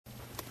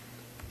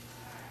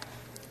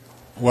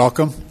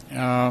Welcome.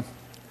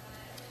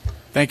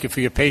 Thank you for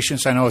your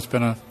patience. I know it's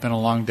been a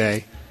long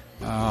day.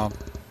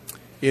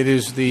 It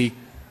is the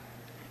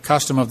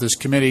custom of this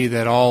committee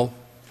that all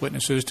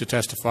witnesses to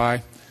testify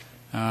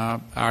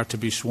are to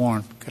be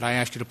sworn. Could I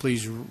ask you to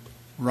please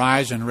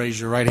rise and raise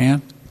your right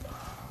hand?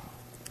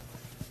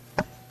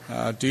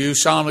 Do you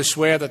solemnly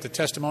swear that the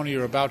testimony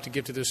you're about to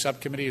give to this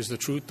subcommittee is the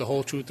truth, the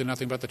whole truth, and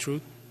nothing but the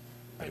truth?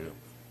 I do.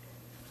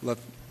 Let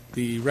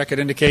the record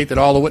indicate that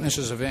all the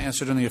witnesses have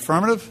answered in the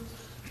affirmative.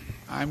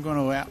 I'm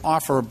going to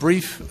offer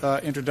brief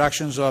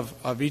introductions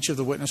of each of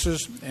the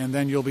witnesses, and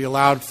then you'll be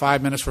allowed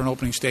 5 minutes for an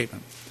opening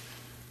statement.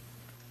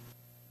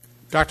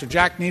 Dr.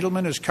 Jack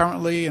Needleman is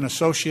currently an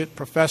associate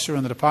professor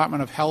in the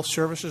Department of Health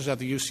Services at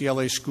the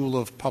UCLA School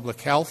of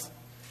Public Health.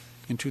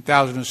 In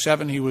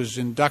 2007, he was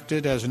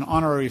inducted as an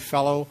honorary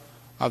fellow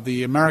of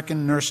the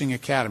American Nursing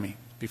Academy.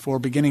 Before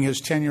beginning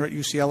his tenure at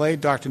UCLA,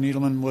 Dr.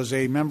 Needleman was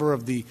a member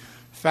of the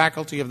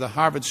faculty of the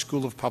Harvard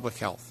School of Public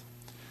Health.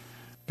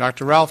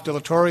 Dr. Ralph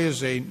Delatorre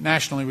is a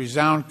nationally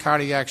renowned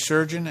cardiac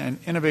surgeon and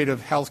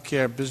innovative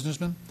healthcare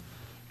businessman.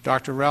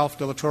 Dr. Ralph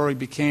Delatorre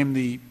became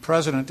the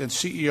president and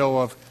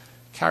CEO of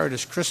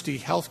Caritas Christi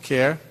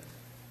Healthcare,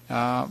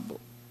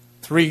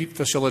 3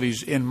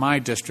 facilities in my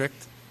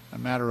district, a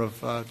matter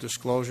of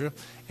disclosure.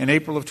 In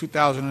April of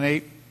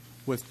 2008,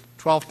 with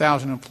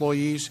 12,000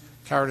 employees,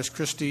 Caritas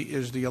Christi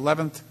is the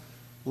 11th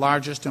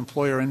largest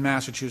employer in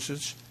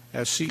Massachusetts.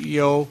 As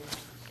CEO,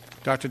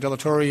 Dr.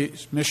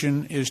 Delatorre's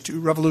mission is to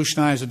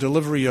revolutionize the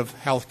delivery of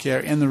health care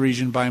in the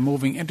region by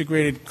moving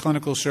integrated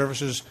clinical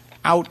services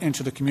out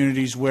into the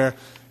communities where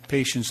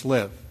patients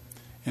live.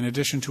 In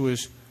addition to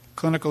his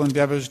clinical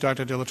endeavors,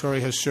 Dr. Delatorre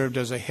has served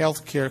as a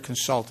health care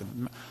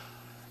consultant.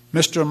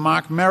 Mr.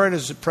 Mark Merritt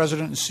is the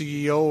president and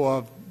CEO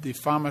of the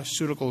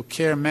Pharmaceutical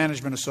Care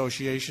Management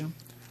Association,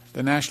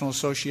 the national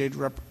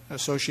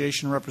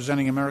association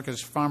representing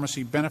America's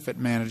pharmacy benefit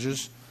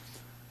managers,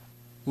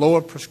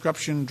 lowered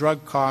prescription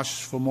drug costs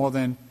for more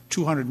than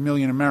 200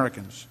 million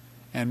Americans,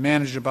 and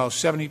managed about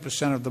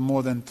 70% of the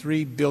more than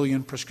 3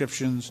 billion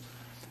prescriptions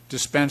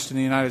dispensed in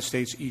the United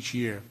States each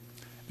year.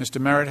 Mr.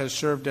 Merritt has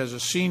served as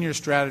a senior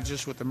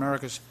strategist with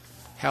America's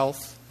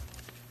Health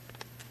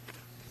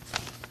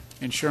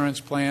Insurance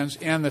Plans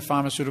and the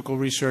Pharmaceutical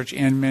Research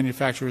and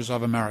Manufacturers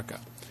of America.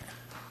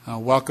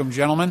 Welcome,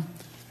 gentlemen.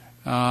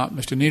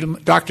 Dr.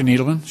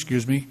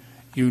 Needleman,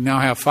 you now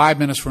have 5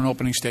 minutes for an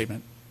opening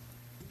statement.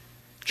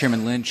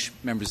 Chairman Lynch,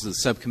 members of the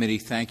subcommittee,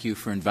 thank you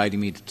for inviting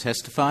me to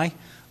testify.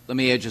 Let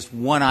me add just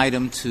one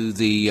item to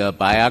the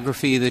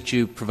biography that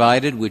you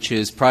provided, which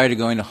is prior to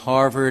going to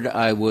Harvard,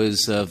 I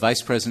was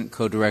vice president,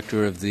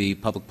 co-director of the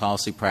public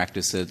policy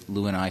practice at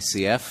Lewin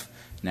ICF,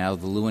 now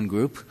the Lewin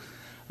Group,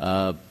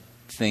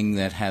 thing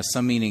that has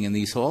some meaning in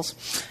these halls.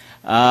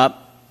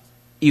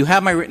 You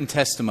have my written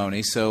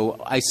testimony, so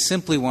I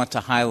simply want to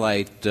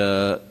highlight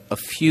a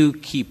few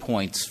key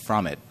points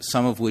from it,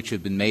 some of which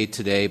have been made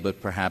today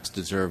but perhaps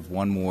deserve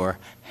one more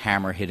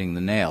hammer hitting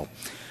the nail.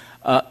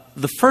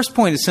 The first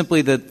point is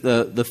simply that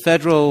the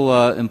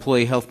federal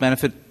employee health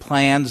benefit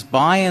plans,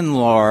 by and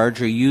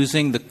large, are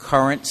using the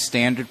current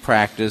standard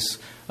practice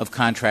of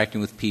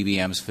contracting with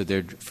PBMs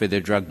for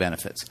their drug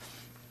benefits.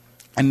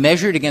 And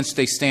measured against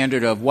a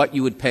standard of what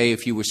you would pay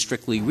if you were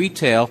strictly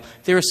retail,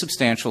 there are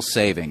substantial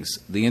savings.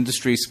 The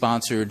industry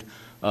sponsored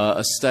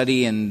a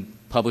study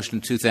published in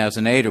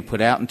 2008 or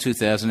put out in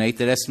 2008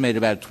 that estimated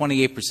about a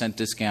 28%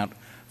 discount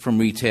from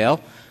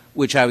retail,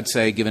 which I would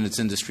say, given its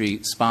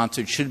industry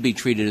sponsored, should be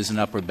treated as an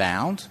upper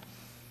bound.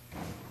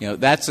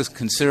 That's a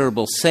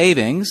considerable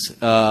savings,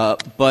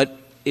 but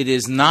it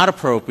is not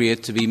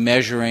appropriate to be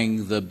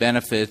measuring the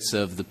benefits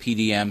of the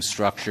PDM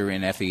structure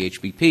in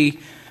FEHBP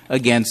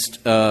against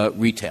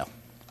retail.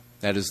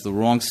 That is the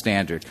wrong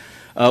standard.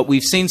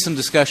 We've seen some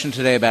discussion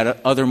today about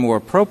other more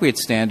appropriate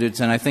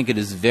standards, and I think it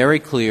is very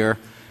clear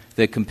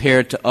that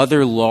compared to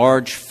other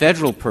large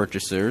federal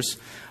purchasers,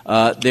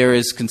 there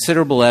is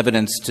considerable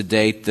evidence to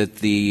date that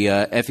the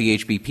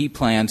FEHBP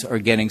plans are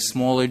getting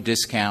smaller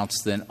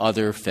discounts than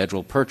other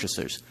federal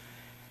purchasers.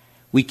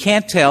 We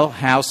can't tell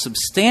how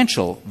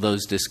substantial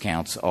those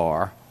discounts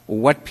are or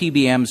what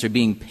PBMs are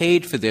being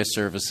paid for their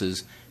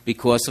services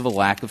because of a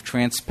lack of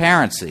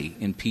transparency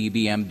in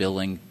PBM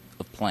billing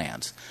of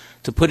plans.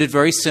 To put it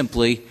very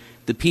simply,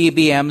 the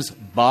PBMs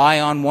buy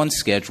on one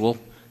schedule,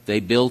 they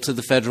bill to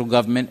the federal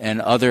government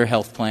and other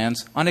health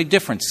plans on a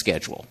different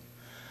schedule.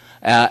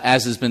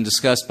 As has been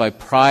discussed by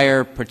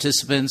prior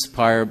participants,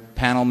 prior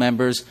panel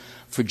members,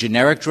 for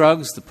generic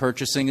drugs, the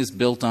purchasing is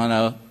built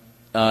on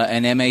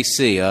an MAC,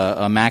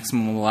 a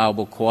maximum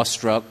allowable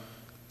cost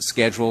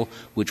schedule,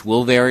 which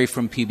will vary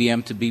from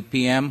PBM to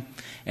BPM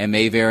and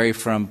may vary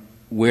from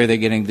where they're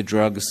getting the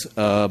drugs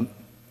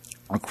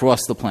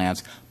across the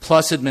plans,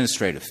 plus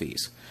administrative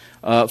fees.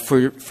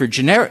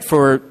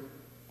 For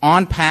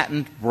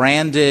on-patent,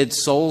 branded,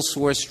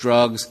 sole-source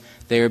drugs,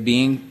 they are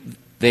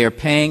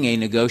paying a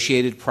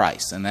negotiated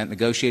price, and that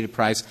negotiated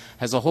price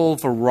has a whole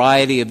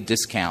variety of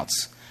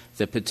discounts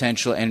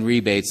and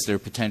rebates that are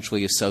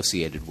potentially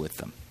associated with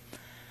them.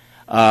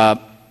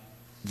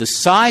 The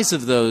size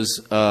of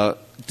those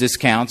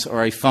discounts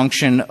are a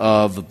function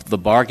of the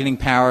bargaining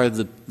power of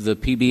the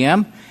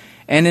PBM,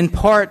 and in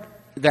part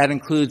that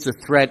includes the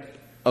threat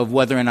of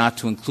whether or not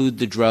to include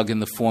the drug in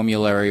the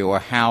formulary, or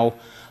how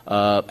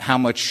well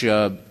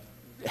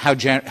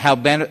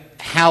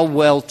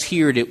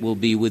tiered it will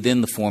be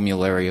within the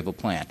formulary of a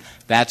plan.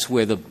 That's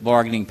where the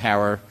bargaining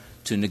power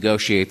to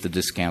negotiate the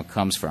discount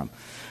comes from.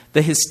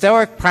 The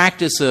historic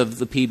practice of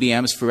the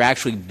PBMs for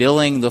actually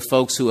billing the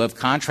folks who have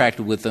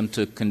contracted with them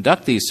to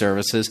conduct these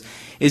services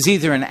is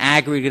either an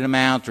aggregate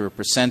amount or a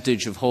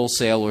percentage of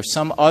wholesale or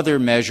some other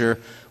measure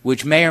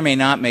which may or may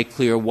not make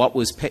clear what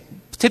was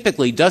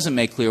typically doesn't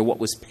make clear what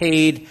was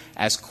paid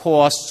as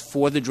costs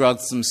for the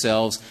drugs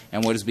themselves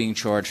and what is being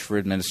charged for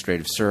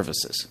administrative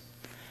services.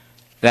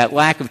 That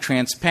lack of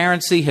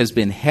transparency has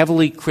been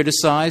heavily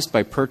criticized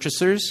by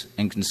purchasers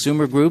and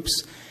consumer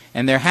groups,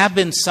 and there have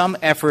been some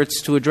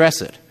efforts to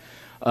address it.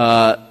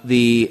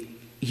 The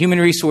Human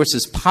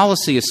Resources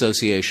Policy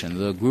Association,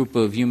 the group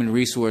of human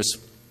resource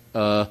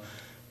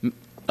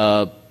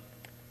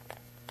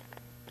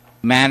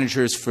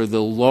managers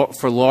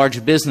for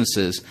large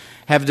businesses,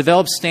 have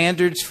developed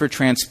standards for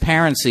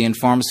transparency in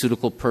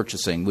pharmaceutical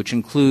purchasing, which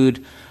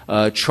include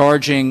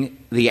charging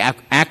the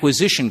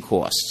acquisition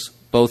costs,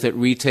 both at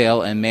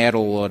retail and mail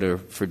order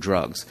for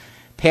drugs.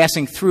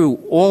 Passing through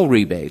all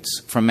rebates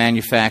from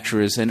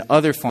manufacturers and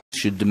other firms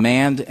should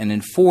demand and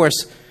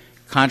enforce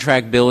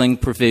contract billing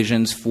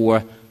provisions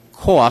for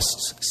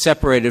costs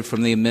separated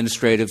from the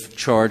administrative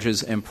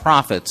charges and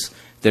profits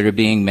that are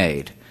being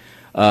made.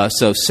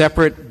 So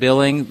separate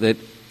billing that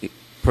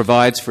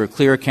provides for a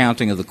clear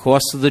accounting of the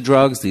costs of the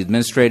drugs, the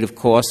administrative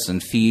costs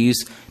and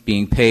fees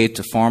being paid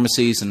to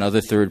pharmacies and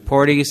other third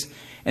parties,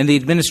 and the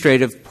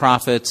administrative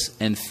profits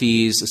and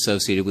fees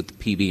associated with the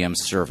PBM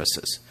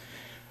services.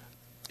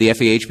 The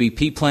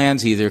FEHBP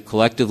plans, either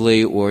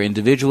collectively or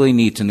individually,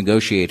 need to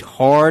negotiate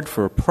hard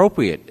for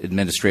appropriate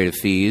administrative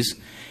fees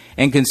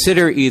and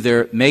consider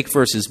either make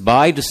versus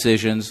buy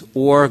decisions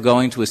or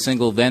going to a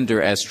single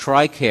vendor, as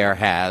TRICARE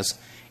has,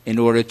 in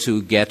order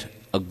to get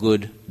a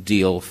good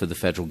deal for the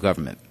federal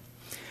government.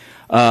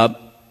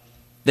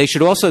 They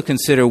should also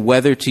consider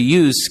whether to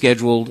use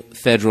scheduled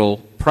federal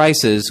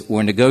prices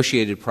or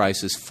negotiated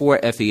prices for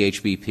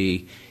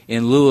FEHBP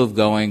in lieu of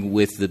going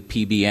with the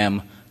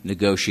PBM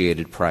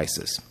negotiated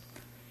prices.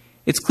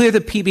 It's clear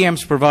that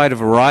PBMs provide a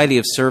variety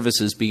of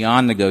services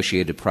beyond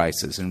negotiated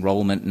prices: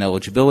 enrollment and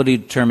eligibility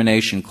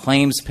determination,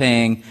 claims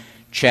paying,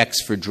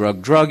 checks for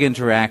drug-drug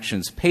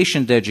interactions,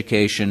 patient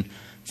education,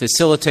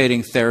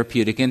 facilitating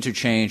therapeutic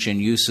interchange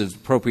and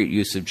appropriate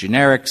use of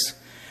generics.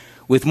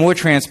 With more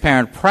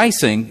transparent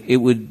pricing, we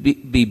would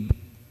be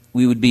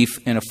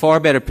in a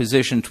far better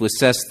position to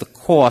assess the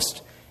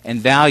cost and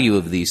value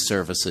of these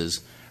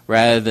services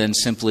rather than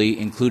simply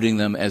including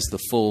them as the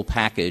full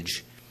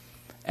package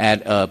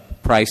at a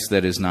price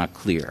that is not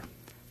clear.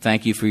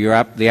 Thank you for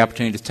the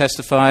opportunity to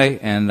testify,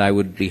 and I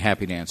would be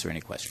happy to answer any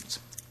questions.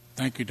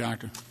 Thank you,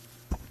 Doctor.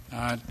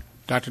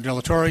 Dr.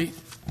 Delatorre,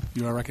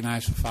 you are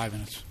recognized for 5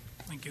 minutes.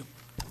 Thank you.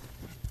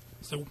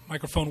 Is the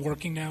microphone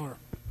working now? Or?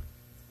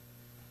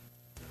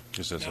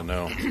 Just as a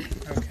no.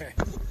 Okay.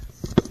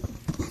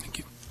 Thank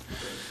you.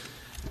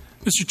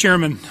 Mr.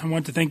 Chairman, I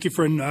want to thank you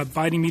for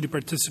inviting me to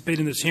participate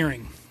in this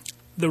hearing.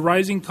 The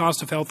rising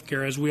cost of health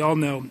care, as we all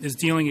know, is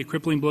dealing a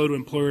crippling blow to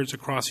employers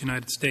across the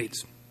United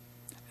States.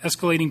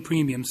 Escalating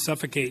premiums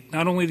suffocate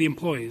not only the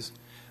employees,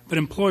 but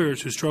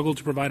employers who struggle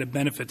to provide a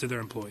benefit to their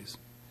employees.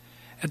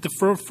 At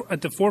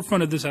the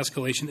forefront of this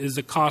escalation is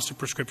the cost of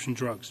prescription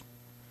drugs.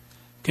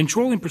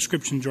 Controlling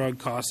prescription drug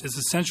costs is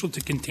essential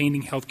to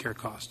containing health care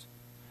costs.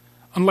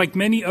 Unlike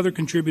many other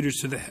contributors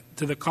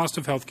to the cost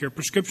of health care,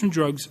 prescription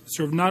drugs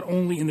serve not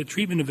only in the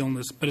treatment of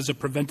illness, but as a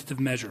preventative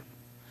measure.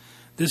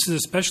 This is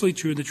especially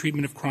true in the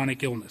treatment of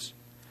chronic illness.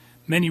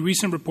 Many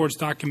recent reports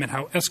document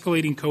how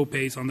escalating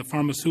copays on the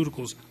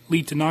pharmaceuticals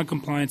lead to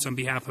noncompliance on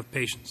behalf of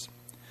patients.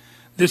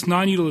 This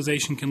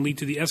non-utilization can lead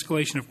to the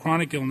escalation of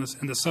chronic illness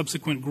and the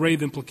subsequent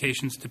grave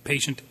implications to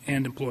patient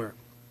and employer.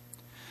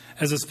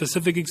 As a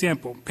specific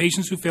example,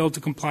 patients who fail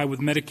to comply with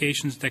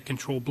medications that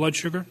control blood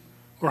sugar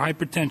or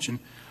hypertension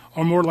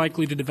are more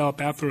likely to develop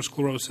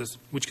atherosclerosis,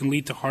 which can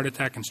lead to heart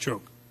attack and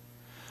stroke.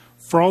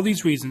 For all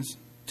these reasons,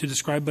 to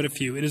describe but a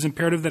few, it is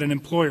imperative that an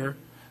employer,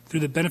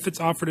 through the benefits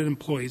offered to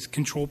employees,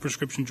 control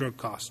prescription drug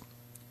costs.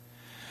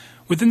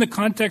 Within the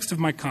context of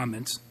my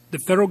comments, the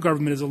federal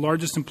government is the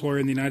largest employer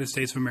in the United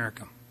States of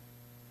America.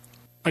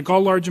 Like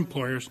all large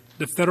employers,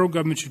 the federal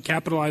government should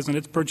capitalize on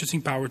its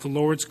purchasing power to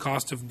lower its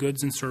cost of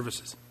goods and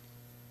services.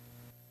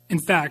 In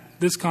fact,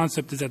 this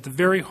concept is at the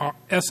very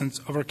essence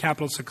of our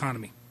capitalist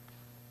economy.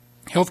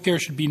 Healthcare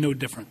should be no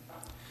different.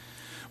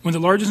 When the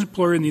largest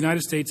employer in the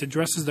United States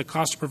addresses the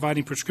cost of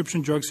providing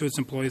prescription drugs to its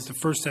employees, the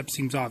first step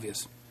seems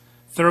obvious.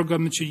 The federal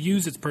government should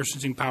use its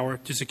purchasing power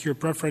to secure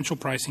preferential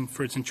pricing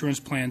for its insurance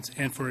plans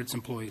and for its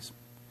employees.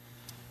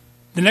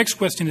 The next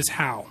question is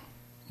how?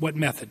 What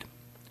method?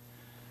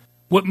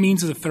 What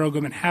means does the federal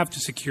government have to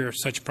secure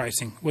such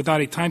pricing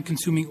without a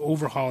time-consuming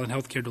overhaul in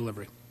healthcare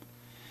delivery?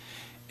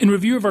 In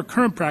review of our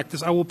current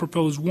practice, I will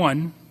propose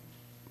 1,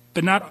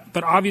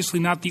 but obviously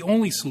not the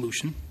only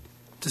solution,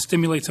 to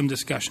stimulate some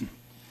discussion.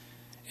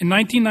 In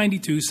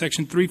 1992,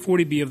 Section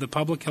 340B of the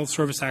Public Health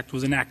Service Act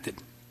was enacted.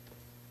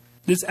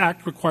 This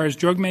act requires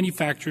drug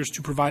manufacturers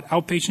to provide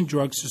outpatient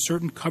drugs to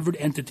certain covered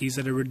entities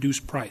at a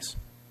reduced price.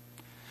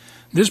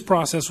 This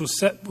process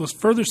was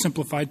further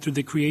simplified through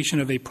the creation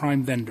of a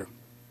prime vendor.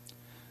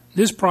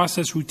 This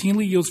process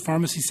routinely yields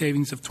pharmacy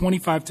savings of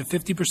 25 to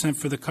 50%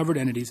 for the covered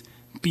entities,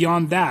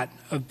 beyond that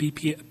of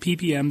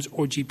PPMs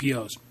or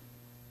GPOs.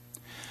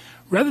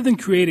 Rather than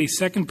create a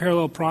second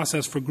parallel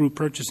process for group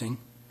purchasing,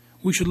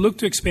 we should look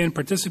to expand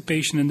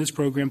participation in this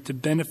program to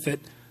benefit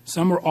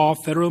some or all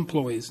federal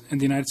employees in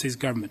the United States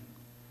government.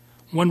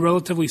 One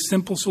relatively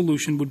simple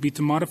solution would be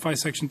to modify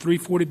Section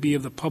 340B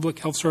of the Public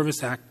Health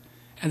Service Act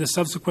and the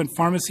subsequent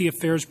Pharmacy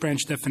Affairs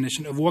Branch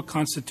definition of what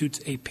constitutes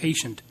a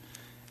patient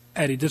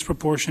at a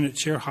disproportionate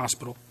share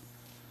hospital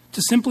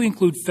to simply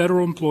include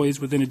federal employees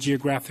within a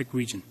geographic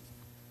region.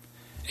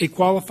 A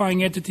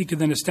qualifying entity could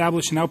then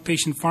establish an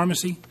outpatient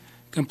pharmacy,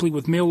 complete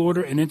with mail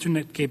order and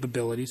internet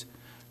capabilities,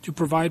 to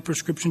provide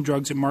prescription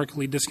drugs at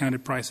markedly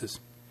discounted prices.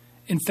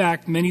 In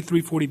fact, many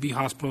 340B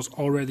hospitals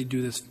already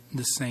do this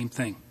same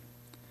thing.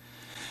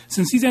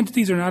 Since these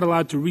entities are not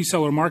allowed to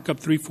resell or mark up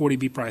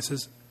 340B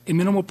prices, a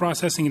minimal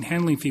processing and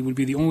handling fee would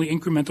be the only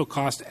incremental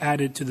cost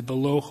added to the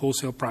below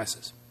wholesale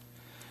prices.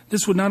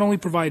 This would not only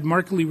provide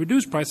markedly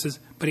reduced prices,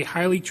 but a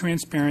highly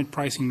transparent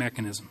pricing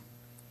mechanism.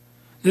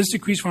 This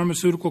decreased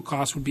pharmaceutical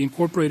costs would be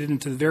incorporated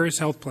into the various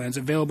health plans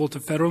available to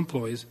federal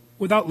employees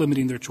without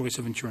limiting their choice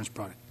of insurance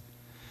product.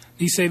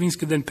 These savings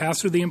could then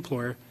pass through the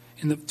employer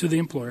to the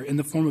employer in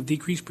the form of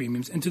decreased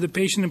premiums and to the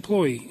patient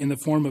employee in the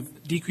form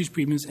of decreased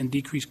premiums and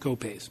decreased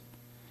copays.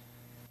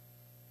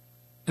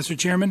 Mr.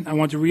 Chairman, I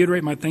want to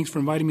reiterate my thanks for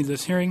inviting me to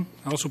this hearing.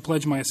 I also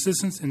pledge my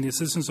assistance and the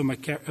assistance of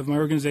my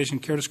organization,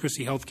 Caritas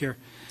Christi Healthcare,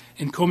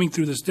 in combing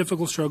through this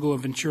difficult struggle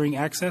of ensuring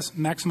access,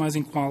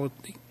 maximizing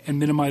quality, and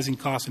minimizing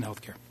costs in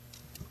healthcare.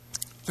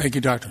 Thank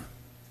you, Doctor.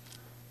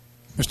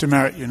 Mr.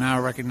 Merritt, you're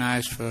now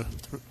recognized for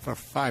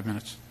 5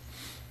 minutes.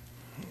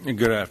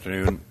 Good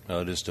afternoon.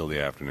 It is still the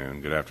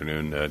afternoon. Good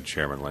afternoon,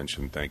 Chairman Lynch,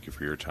 and thank you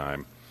for your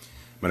time.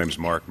 My name is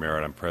Mark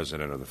Merritt. I'm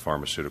president of the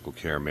Pharmaceutical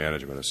Care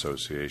Management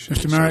Association.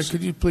 Mr. Merritt,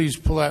 could you please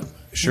pull that?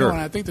 Sure. You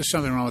know, I think there's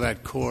something wrong with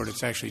that cord.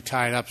 It's actually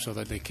tied up so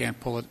that they can't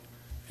pull it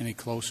any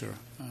closer.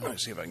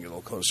 Let's see if I can get a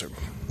little closer.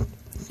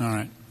 All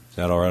right. Is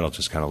that all right? I'll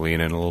just kind of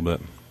lean in a little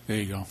bit. There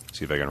you go.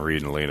 See if I can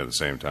read and lean at the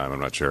same time. I'm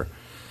not sure.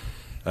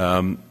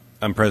 I'm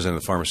president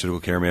of the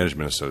Pharmaceutical Care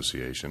Management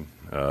Association,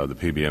 the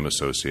PBM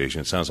Association.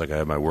 It sounds like I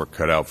have my work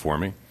cut out for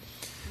me,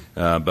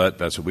 but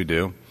that's what we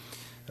do.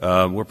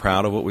 We're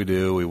proud of what we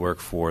do. We work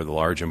for the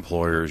large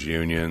employers,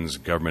 unions,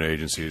 government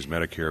agencies,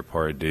 Medicare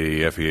Part D,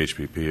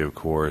 FEHBP, of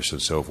course,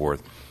 and so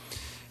forth.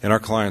 And our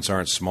clients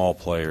aren't small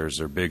players.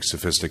 They're big,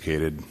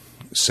 sophisticated,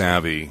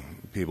 savvy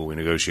people we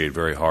negotiate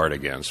very hard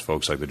against,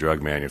 folks like the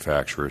drug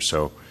manufacturers.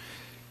 So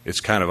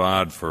it's kind of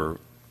odd for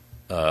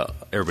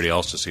everybody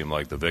else to seem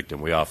like the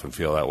victim. We often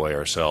feel that way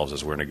ourselves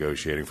as we're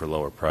negotiating for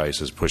lower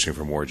prices, pushing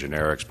for more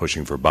generics,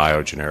 pushing for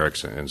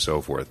biogenerics, and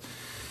so forth.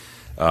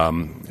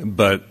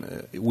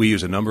 But we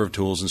use a number of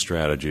tools and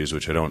strategies,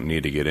 which I don't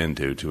need to get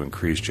into, to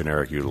increase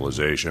generic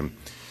utilization.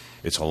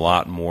 It's a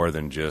lot more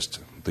than just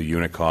the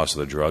unit cost of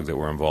the drug that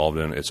we're involved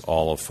in. It's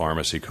all of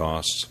pharmacy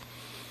costs.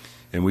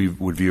 And we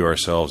would view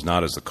ourselves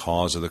not as the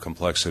cause of the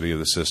complexity of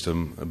the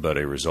system, but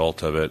a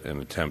result of it, an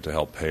attempt to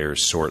help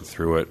payers sort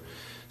through it,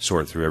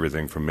 sort through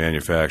everything from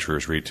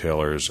manufacturers,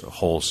 retailers,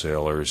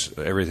 wholesalers,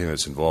 everything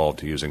that's involved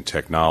to using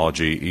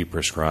technology,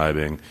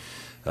 e-prescribing,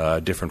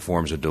 different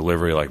forms of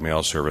delivery like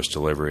mail service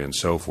delivery and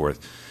so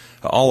forth,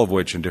 all of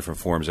which in different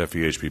forms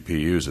FEHBP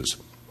uses.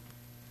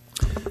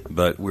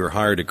 But we were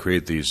hired to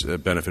create these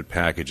benefit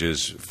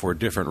packages for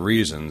different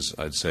reasons,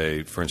 I'd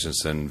say, for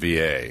instance, than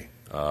VA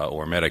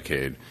or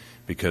Medicaid,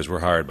 because we're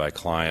hired by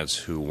clients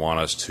who want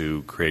us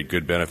to create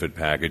good benefit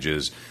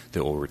packages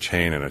that will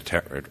retain and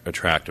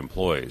attract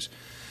employees,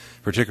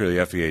 particularly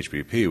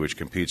FEHBP, which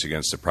competes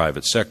against the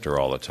private sector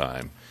all the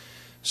time.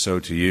 So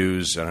to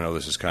use, I don't know,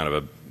 this is kind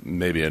of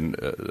maybe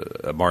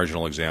a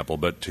marginal example,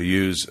 but to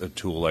use a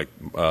tool like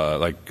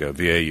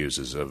VA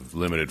uses of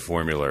limited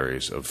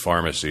formularies, of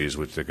pharmacies,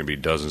 which there can be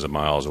dozens of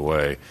miles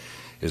away,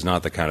 is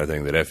not the kind of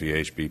thing that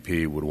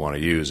FEHBP would want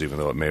to use, even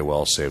though it may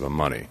well save them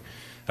money.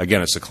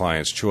 Again, it's the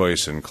client's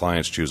choice, and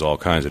clients choose all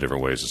kinds of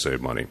different ways to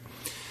save money.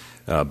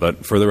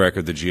 But for the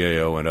record, the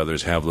GAO and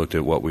others have looked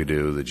at what we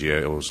do. The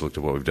GAO has looked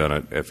at what we've done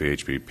at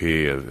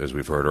FEHBP. As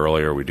we've heard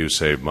earlier, we do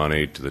save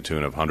money to the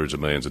tune of hundreds of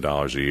millions of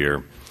dollars a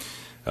year.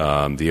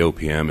 The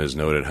OPM has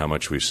noted how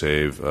much we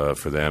save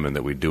for them and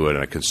that we do it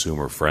in a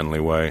consumer-friendly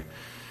way.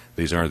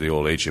 These aren't the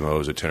old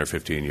HMOs of 10 or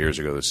 15 years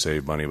ago that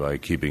save money by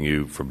keeping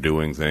you from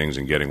doing things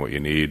and getting what you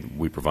need.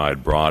 We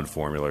provide broad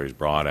formularies,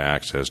 broad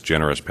access,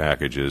 generous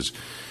packages,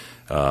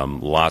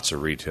 lots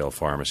of retail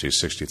pharmacies,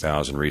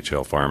 60,000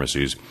 retail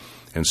pharmacies,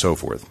 and so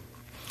forth.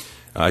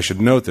 I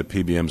should note that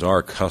PBMs are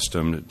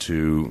accustomed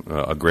to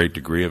a great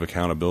degree of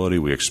accountability.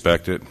 We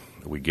expect it.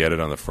 We get it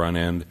on the front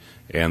end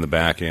and the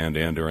back end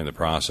and during the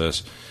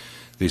process.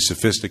 These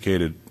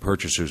sophisticated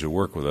purchasers who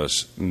work with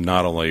us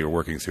not only are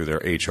working through their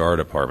HR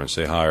departments,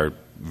 they hire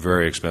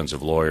very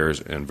expensive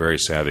lawyers and very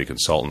savvy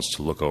consultants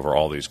to look over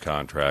all these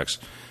contracts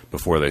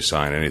before they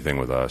sign anything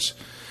with us.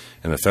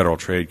 And the Federal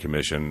Trade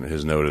Commission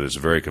has noted it's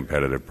a very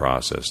competitive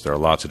process. There are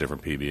lots of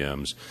different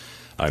PBMs.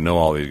 I know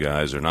all these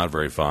guys. They're not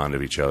very fond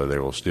of each other. They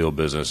will steal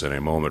business at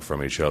a moment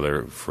from each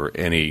other for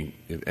any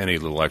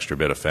little extra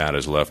bit of fat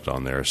is left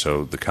on there.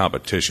 So the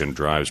competition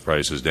drives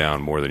prices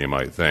down more than you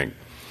might think.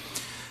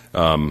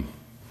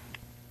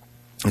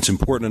 It's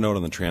important to note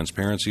on the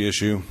transparency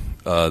issue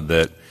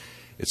that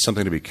it's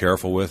something to be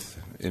careful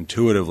with.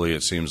 Intuitively,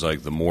 it seems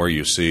like the more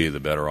you see, the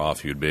better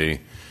off you'd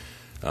be.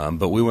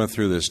 But we went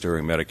through this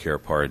during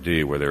Medicare Part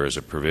D, where there is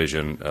a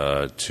provision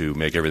to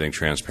make everything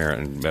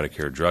transparent in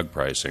Medicare drug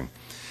pricing.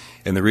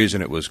 And the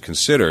reason it was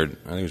considered,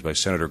 I think it was by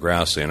Senator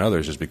Grassley and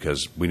others, is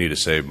because we need to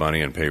save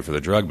money and pay for the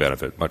drug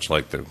benefit, much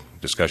like the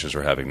discussions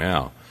we're having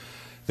now.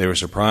 They were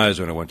surprised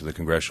when it went to the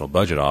Congressional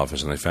Budget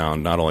Office, and they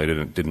found not only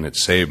didn't it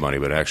save money,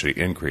 but it actually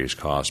increased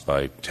costs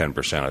by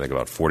 10%, I think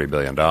about $40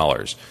 billion.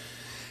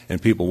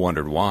 And people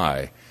wondered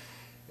why.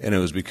 And it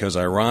was because,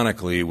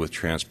 ironically, with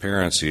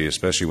transparency,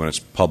 especially when it's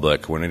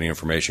public, when any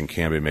information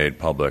can be made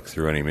public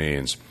through any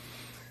means,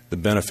 the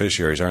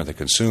beneficiaries aren't the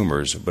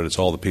consumers, but it's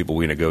all the people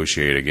we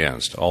negotiate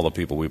against, all the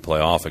people we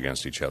play off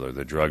against each other,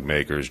 the drug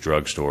makers,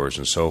 drug stores,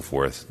 and so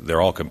forth. They're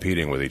all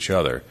competing with each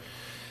other.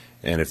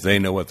 And if they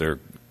know what their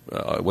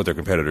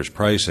competitors'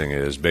 pricing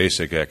is,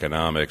 basic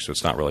economics,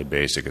 it's not really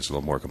basic, it's a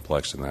little more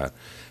complex than that,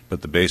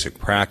 but the basic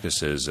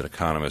practices that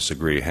economists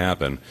agree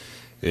happen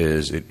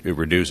is it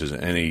reduces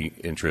any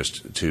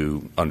interest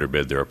to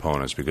underbid their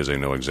opponents because they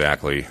know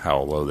exactly how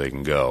low they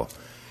can go.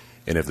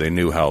 And if they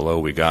knew how low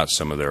we got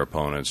some of their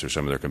opponents or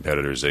some of their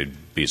competitors, they'd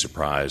be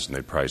surprised and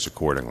they'd price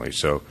accordingly.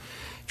 So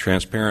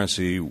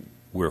transparency,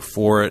 we're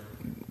for it.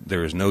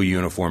 There is no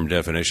uniform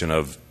definition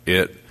of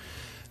it.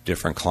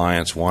 Different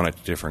clients want it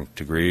to different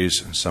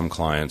degrees. Some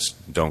clients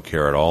don't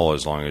care at all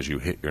as long as you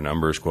hit your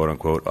numbers, quote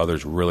unquote.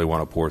 Others really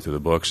want to pour through the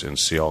books and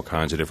see all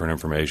kinds of different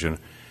information.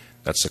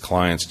 That's the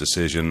client's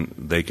decision.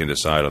 They can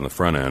decide on the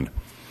front end.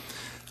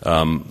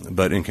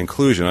 But in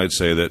conclusion, I'd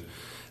say that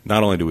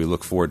not only do we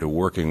look forward to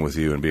working with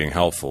you and being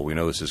helpful, we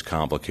know this is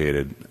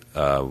complicated,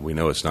 we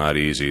know it's not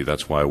easy,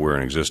 that's why we're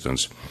in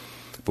existence,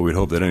 but we'd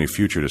hope that any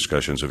future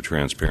discussions of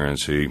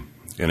transparency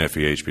in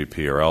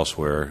FEHBP or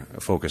elsewhere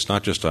focus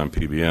not just on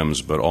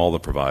PBMs, but all the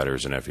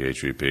providers in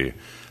FEHBP,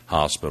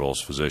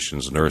 hospitals,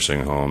 physicians,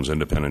 nursing homes,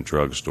 independent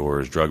drug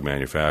stores, drug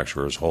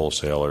manufacturers,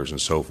 wholesalers,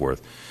 and so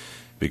forth,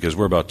 because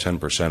we're about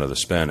 10% of the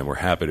spend and we're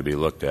happy to be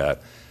looked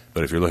at.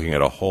 But if you're looking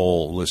at a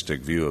holistic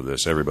view of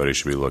this, everybody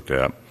should be looked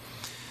at.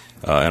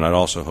 And I'd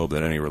also hope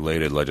that any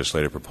related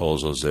legislative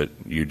proposals that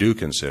you do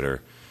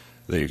consider,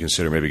 that you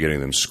consider maybe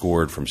getting them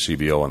scored from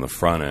CBO on the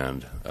front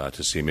end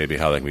to see maybe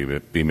how they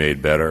can be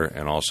made better,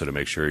 and also to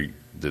make sure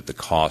that the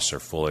costs are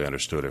fully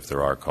understood if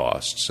there are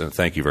costs. And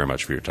thank you very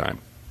much for your time.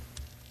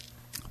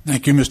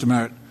 Thank you, Mr.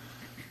 Merritt.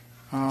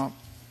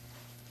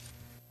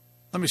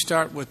 Let me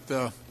start with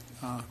Dr.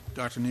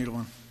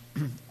 Needleman.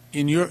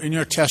 In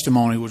your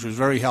testimony, which was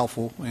very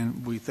helpful,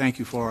 and we thank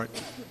you for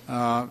it,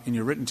 in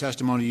your written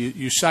testimony,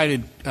 you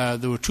cited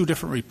there were two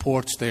different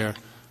reports there,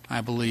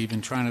 I believe,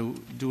 in trying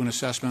to do an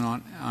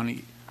assessment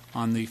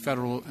on the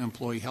federal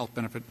employee health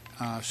benefit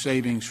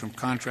savings from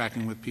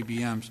contracting with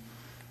PBMs.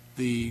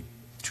 The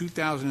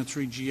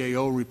 2003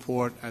 GAO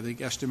report, I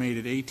think,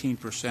 estimated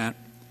 18%,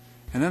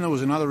 and then there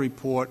was another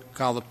report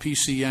called the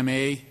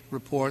PCMA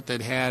report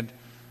that had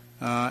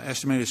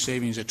estimated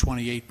savings at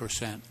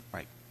 28%.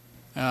 Right.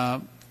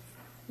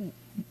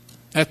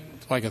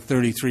 That's like a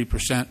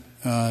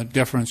 33%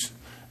 difference.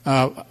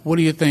 What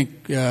do you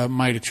think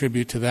might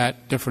attribute to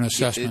that different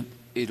assessment?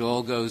 It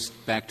all goes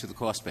back to the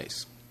cost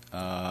base.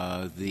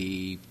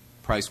 The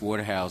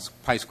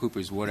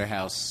PricewaterhouseCoopers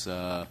Waterhouse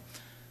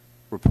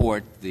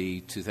report,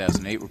 the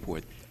 2008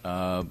 report,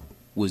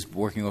 was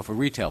working off of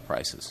retail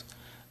prices.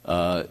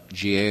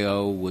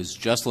 GAO was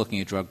just looking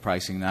at drug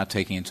pricing, not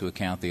taking into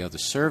account the other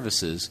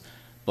services,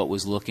 but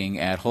was looking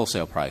at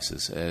wholesale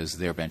prices as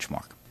their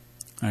benchmark.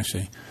 I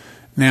see.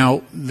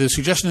 Now, the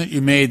suggestion that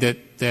you made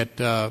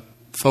that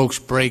folks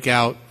break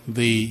out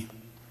the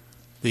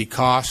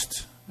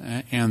cost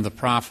and the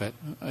profit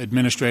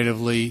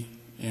administratively,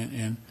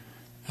 and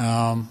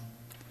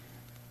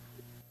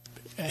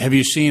have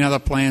you seen other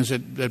plans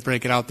that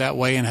break it out that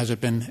way, and has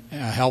it been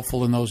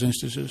helpful in those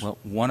instances? Well,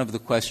 one of the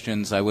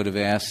questions I would have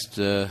asked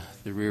the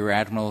Rear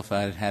Admiral if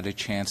I had had a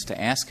chance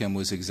to ask him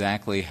was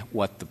exactly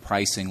what the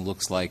pricing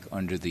looks like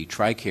under the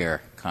TRICARE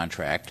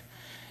contract.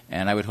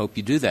 And I would hope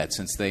you do that,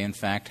 since they, in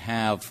fact,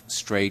 have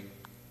straight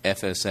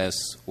FSS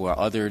or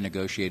other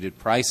negotiated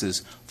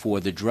prices for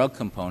the drug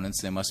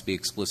components. There must be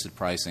explicit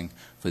pricing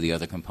for the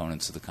other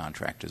components of the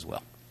contract as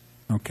well.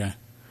 Okay.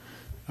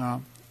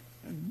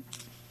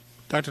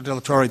 Dr. De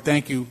La Torre,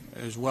 thank you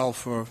as well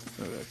for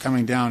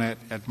coming down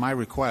at my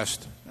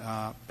request,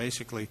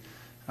 basically.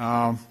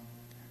 I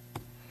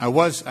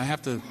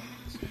have to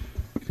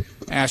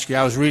ask you,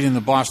 I was reading the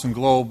Boston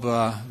Globe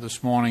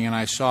this morning, and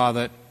I saw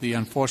that the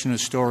unfortunate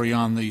story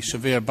on the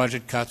severe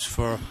budget cuts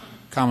for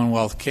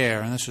Commonwealth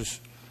Care, and this is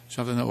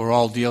something that we're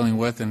all dealing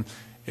with, and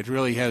it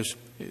really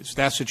it's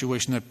that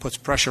situation that puts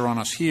pressure on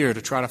us here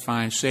to try to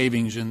find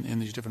savings in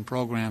these different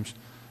programs.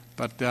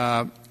 But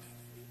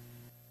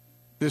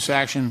this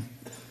action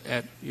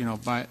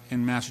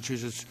in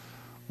Massachusetts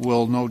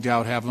will no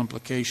doubt have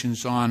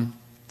implications on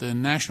the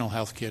national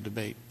health care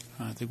debate.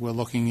 I think we're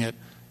looking at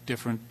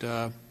different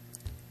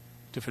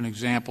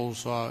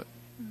examples,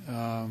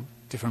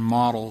 different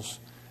models,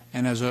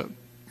 and as a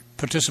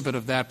participant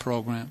of that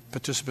program,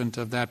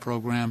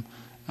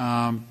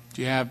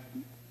 do you have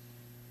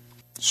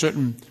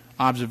certain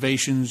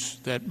observations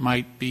that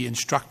might be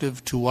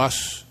instructive to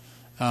us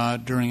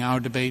during our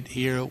debate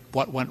here?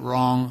 What went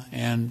wrong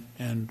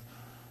and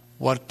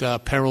what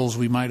perils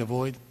we might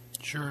avoid?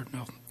 Sure.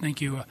 No,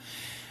 thank you.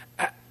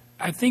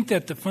 I think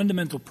that the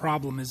fundamental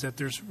problem is that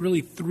there's really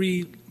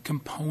three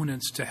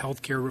components to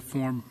healthcare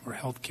reform or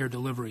healthcare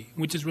delivery,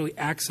 which is really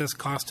access,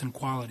 cost, and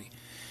quality.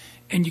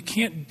 And you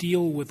can't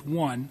deal with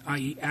one,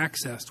 i.e.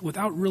 access,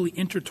 without really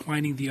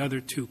intertwining the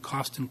other two,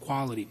 cost and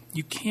quality.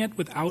 You can't,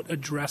 without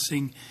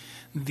addressing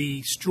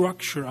the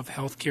structure of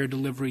healthcare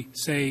delivery,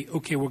 say,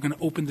 okay, we're going to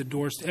open the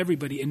doors to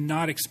everybody and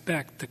not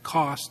expect the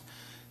cost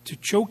to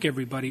choke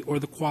everybody or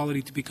the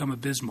quality to become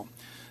abysmal.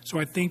 So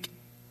I think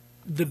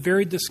the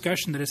very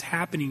discussion that is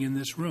happening in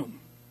this room,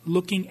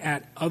 looking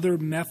at other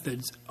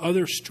methods,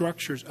 other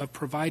structures of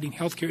providing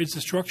healthcare, is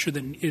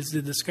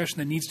the discussion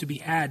that needs to be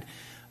had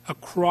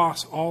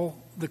across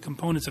all the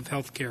components of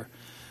healthcare.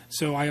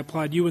 So I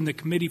applaud you and the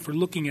committee for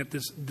looking at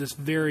this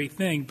very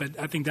thing, but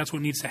I think that's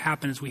what needs to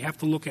happen is we have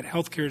to look at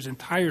healthcare's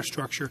entire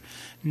structure,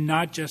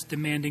 not just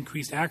demand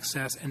increased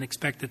access and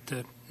expect it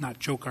to not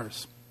choke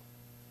ours.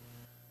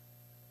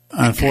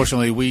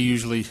 Unfortunately,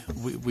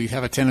 we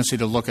have a tendency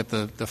to look at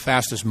the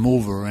fastest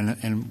mover,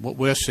 and what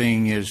we're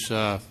seeing is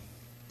the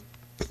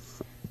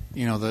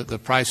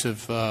price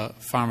of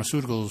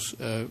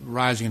pharmaceuticals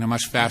rising at a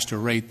much faster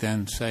rate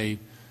than, say,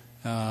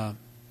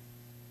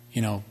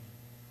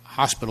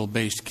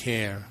 hospital-based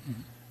care.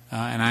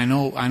 And I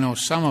know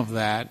some of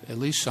that, at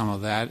least some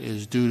of that,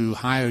 is due to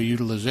higher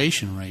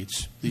utilization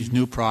rates. These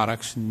new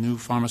products, new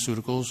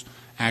pharmaceuticals,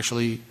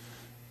 actually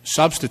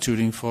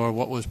substituting for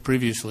what was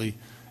previously,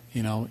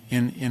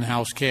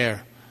 in-house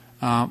care.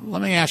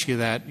 Let me ask you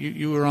that.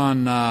 You were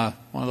on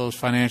one of those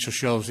financial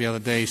shows the other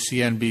day,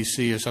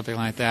 CNBC or something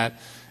like that,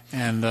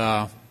 and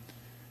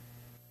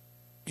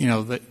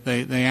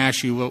they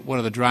asked you what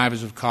are the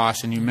drivers of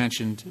cost, and you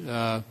mentioned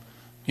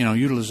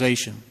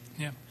utilization.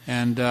 Yeah.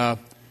 And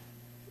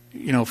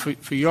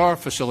for your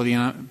facility,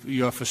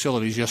 your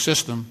facilities, your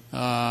system,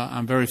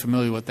 I'm very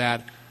familiar with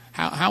that.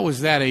 How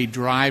is that a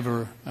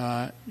driver?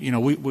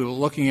 We were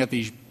looking at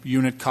these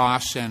unit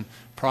costs and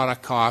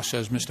product costs,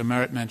 as Mr.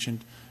 Merritt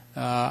mentioned.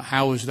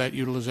 How is that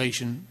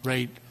utilization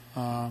rate,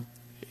 a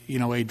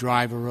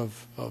driver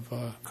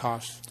of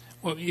costs?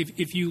 Well,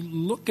 if you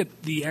look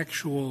at the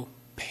actual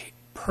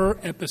per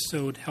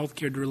episode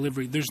healthcare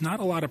delivery, there's not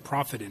a lot of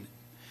profit in it.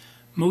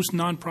 Most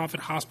nonprofit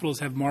hospitals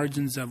have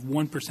margins of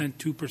 1%,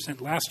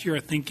 2%. Last year,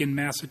 I think in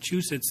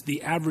Massachusetts,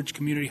 the average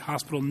community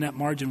hospital net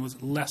margin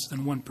was less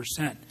than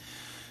 1%.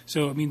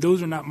 So,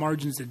 those are not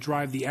margins that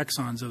drive the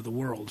Exxons of the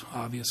world,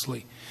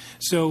 obviously.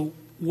 So,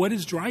 what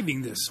is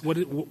driving this?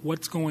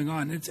 What's going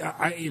on? It's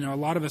a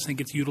lot of us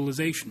think it's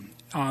utilization.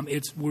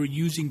 We're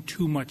using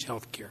too much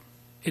healthcare.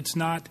 It's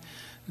not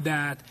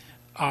that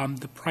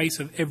the price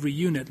of every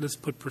unit, let's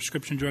put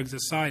prescription drugs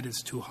aside,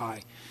 is too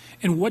high.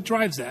 And what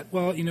drives that?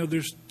 Well,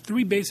 there's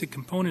three basic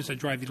components that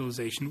drive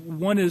utilization.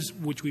 One is,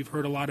 which we've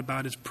heard a lot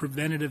about, is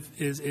preventative,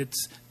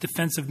 it's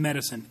defensive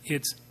medicine.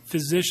 It's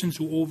physicians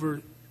who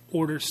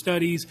order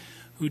studies,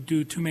 who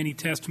do too many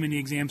tests, too many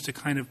exams to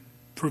kind of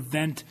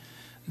prevent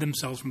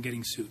themselves from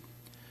getting sued.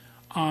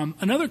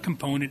 Another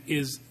component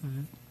is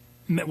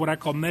what I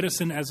call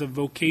medicine as a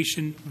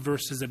vocation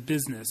versus a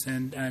business.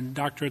 And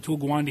Dr. Atul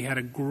Gawande had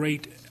a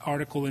great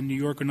article in New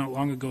Yorker not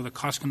long ago, The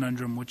Cost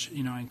Conundrum, which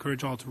I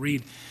encourage all to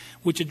read,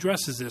 which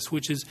addresses this,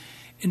 which is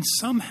in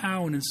some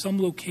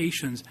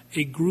locations,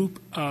 a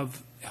group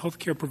of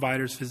healthcare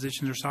providers,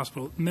 physicians, or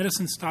hospitals,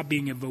 medicine stopped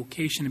being a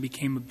vocation and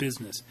became a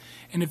business.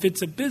 And if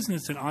it's a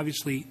business, then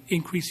obviously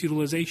increased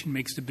utilization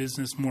makes the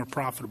business more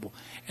profitable.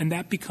 And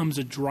that becomes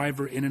a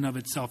driver in and of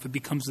itself. It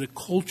becomes the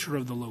culture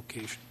of the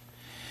location.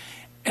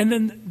 And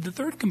then the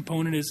third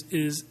component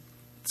is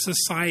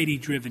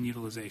society-driven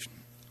utilization.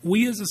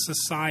 We as a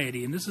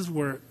society, and this is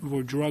where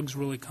drugs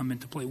really come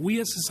into play, we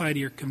as a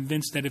society are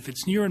convinced that if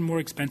it's newer and more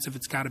expensive,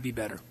 it's got to be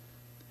better.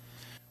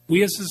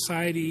 We as a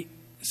society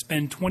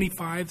spend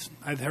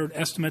I've heard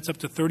estimates up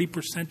to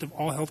 30% of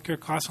all healthcare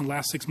costs in the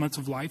last 6 months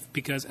of life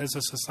because as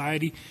a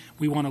society,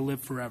 we want to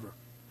live forever.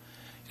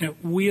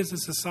 We as a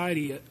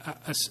society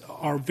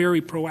are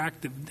very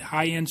proactive.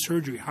 High-end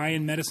surgery,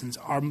 high-end medicines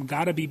are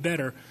got to be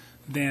better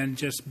than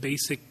just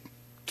basic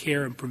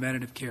care and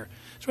preventative care.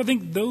 So I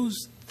think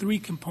those three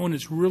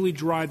components really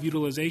drive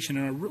utilization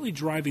and are really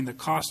driving the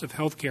cost of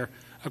healthcare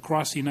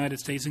across the United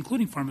States,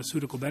 including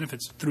pharmaceutical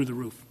benefits, through the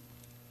roof.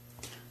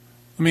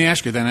 Let me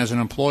ask you then, as an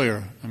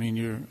employer, I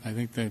mean, I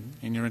think that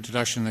in your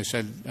introduction they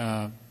said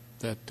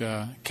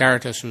that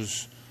Caritas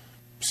was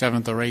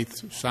 7th or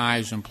 8th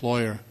size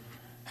employer.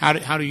 How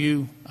do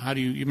you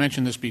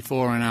mentioned this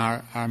before in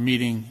our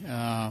meeting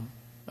a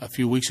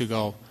few weeks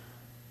ago.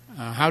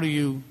 How do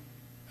you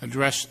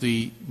address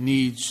the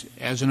needs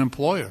as an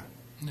employer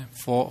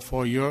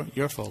for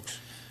your folks?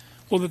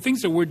 Well, the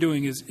things that we're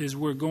doing is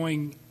we're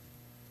going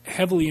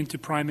heavily into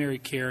primary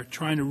care,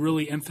 trying to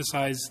really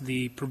emphasize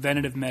the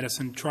preventative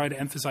medicine, try to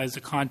emphasize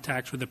the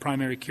contacts with the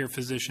primary care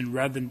physician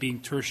rather than being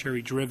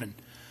tertiary driven.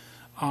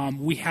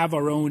 We have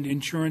our own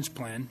insurance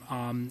plan,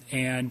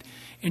 and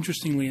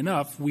interestingly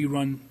enough, we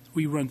run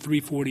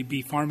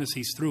 340B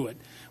pharmacies through it,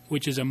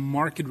 which is a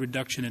marked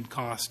reduction in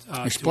cost.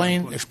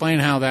 Explain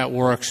how that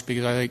works,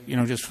 because I think,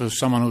 just for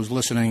someone who's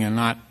listening and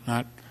not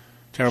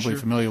terribly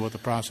familiar with the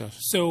process.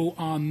 So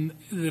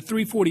the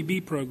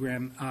 340B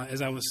program,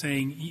 as I was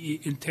saying,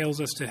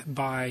 entails us to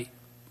buy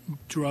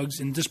drugs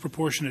in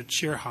disproportionate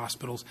share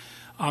hospitals,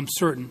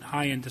 certain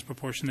high-end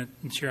disproportionate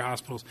share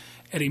hospitals,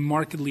 at a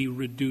markedly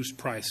reduced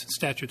price,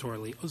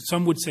 statutorily.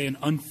 Some would say an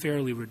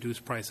unfairly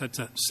reduced price. That's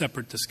a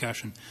separate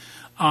discussion.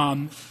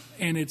 And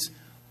it's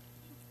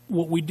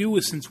what we do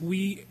is, since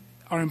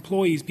our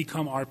employees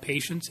become our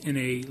patients in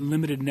a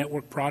limited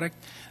network product,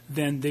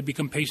 then they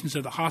become patients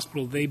of the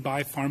hospital. They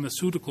buy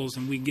pharmaceuticals,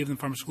 and we give them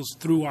pharmaceuticals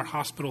through our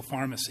hospital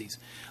pharmacies,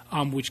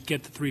 which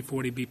get the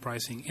 340B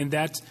pricing. And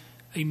that's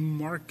a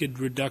marked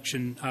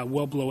reduction,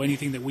 well below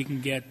anything that we can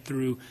get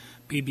through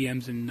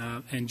PBMs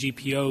and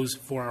GPOs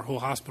for our whole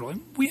hospital.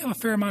 And we have a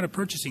fair amount of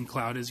purchasing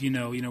clout, as you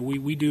know.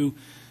 We do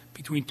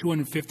between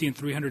 250 and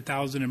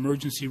 300,000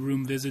 emergency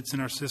room visits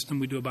in our system.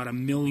 We do about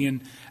 1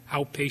 million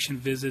outpatient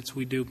visits.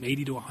 We do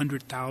 80 to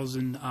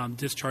 100,000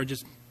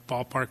 discharges,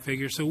 ballpark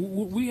figure. So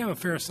we have a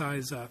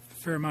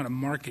fair amount of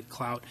market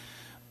clout.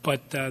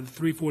 But the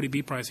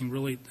 340B pricing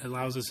really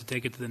allows us to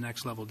take it to the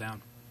next level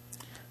down.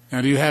 Now,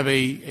 do you have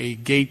a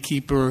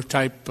gatekeeper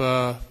type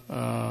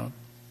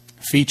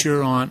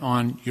feature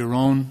on your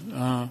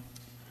own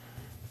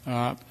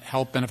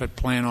health benefit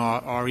plan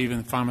or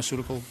even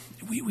pharmaceutical?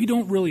 We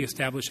don't really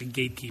establish a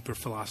gatekeeper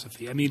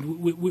philosophy. I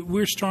mean,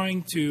 we're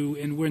trying to,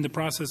 and we're in the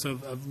process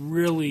of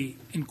really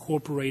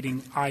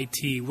incorporating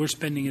IT. We're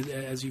spending,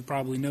 as you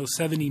probably know,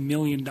 $70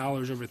 million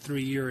over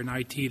 3 years in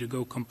IT to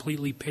go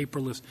completely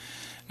paperless.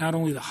 Not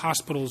only the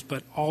hospitals,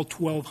 but all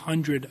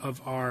 1,200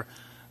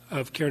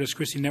 of Caritas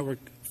Christi Network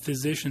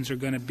physicians are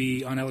going to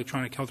be on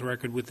electronic health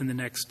record within the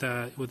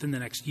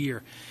next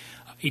year,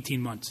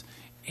 18 months.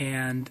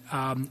 And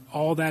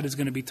all that is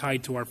going to be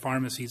tied to our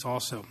pharmacies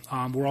also.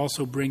 We're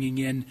also bringing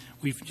in,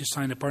 we've just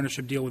signed a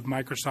partnership deal with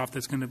Microsoft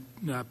that's going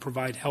to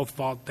provide Health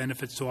Vault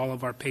benefits to all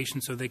of our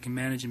patients so they can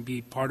manage and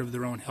be part of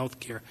their own health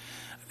care.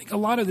 I think a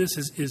lot of this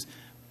is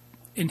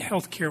in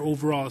health care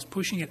overall, is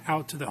pushing it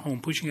out to the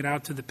home, pushing it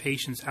out to the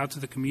patients, out to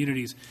the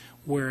communities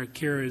where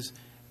care is,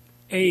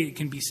 it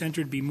can be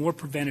centered, be more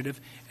preventative,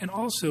 and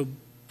also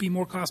be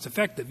more cost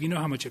effective. You know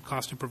how much it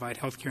costs to provide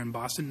health care in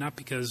Boston, not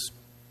because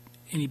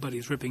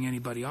anybody's ripping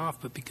anybody off,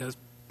 but because,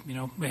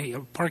 hey, a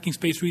parking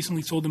space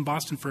recently sold in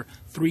Boston for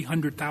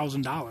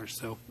 $300,000.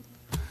 So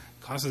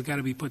cost has got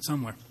to be put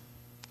somewhere.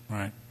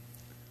 Right.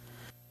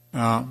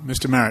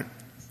 Mr. Merritt,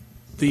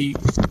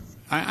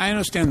 I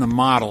understand the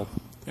model,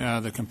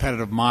 the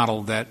competitive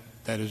model that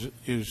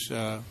is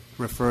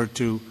referred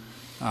to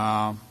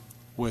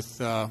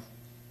with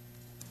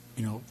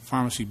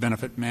pharmacy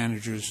benefit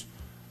managers.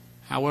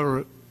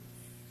 However,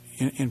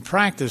 in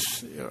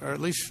practice, or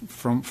at least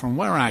from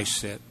where I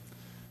sit,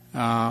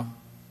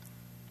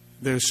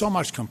 there's so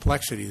much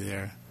complexity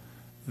there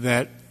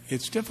that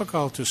it's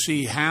difficult to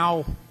see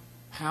how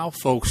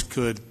folks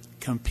could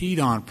compete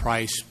on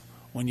price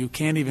when you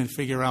can't even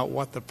figure out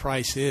what the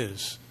price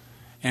is.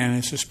 And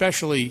it's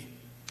especially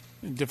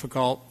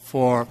difficult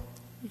for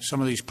some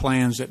of these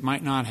plans that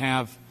might not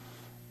have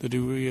the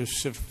degree of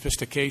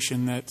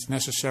sophistication that's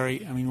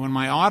necessary. I mean, when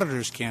my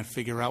auditors can't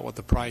figure out what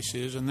the price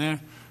is, and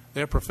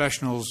they're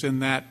professionals in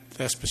that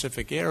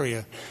specific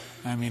area,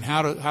 I mean,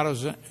 how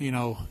does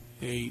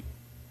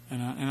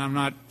and I'm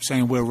not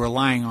saying we're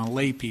relying on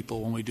lay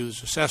people when we do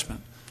this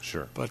assessment.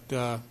 Sure. But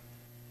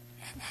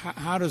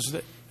how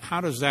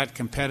does that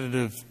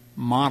competitive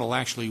model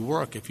actually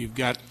work if you've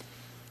got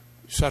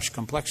such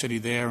complexity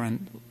there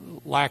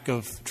and lack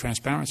of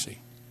transparency?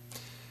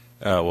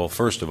 Well,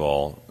 first of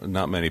all,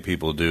 not many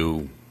people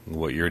do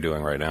what you're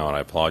doing right now, and I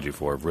applaud you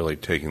for really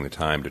taking the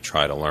time to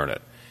try to learn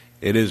it.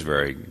 It is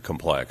very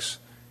complex.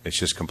 It's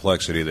just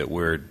complexity that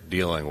we're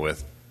dealing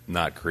with,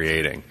 not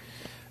creating.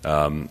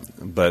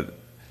 But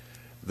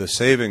the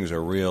savings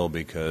are real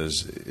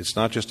because it's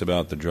not just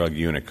about the drug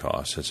unit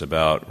costs. It's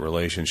about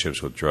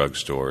relationships with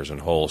drugstores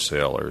and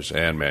wholesalers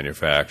and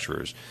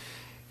manufacturers.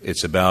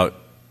 It's about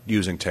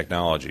using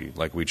technology,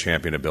 like we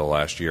championed a bill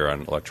last year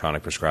on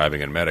electronic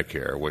prescribing and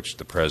Medicare, which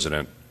the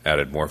President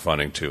added more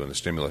funding to in the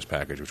stimulus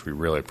package, which we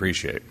really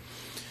appreciate.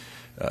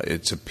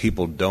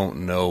 People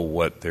don't know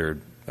what they're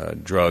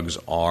drugs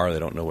are. They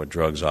don't know what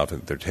drugs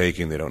often they're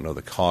taking. They don't know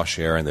the cost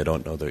sharing. They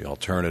don't know the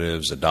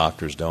alternatives. The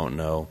doctors don't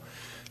know.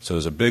 So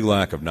there's a big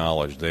lack of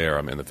knowledge there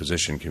in the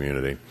physician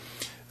community.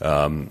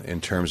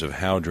 In terms of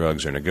how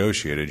drugs are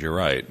negotiated, you're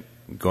right.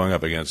 Going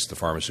up against the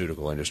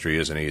pharmaceutical industry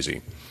isn't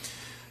easy.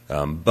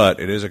 But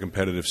it is a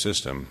competitive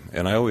system.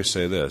 And I always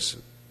say this.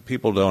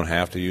 People don't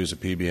have to use a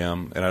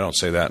PBM, and I don't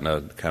say that in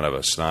a kind of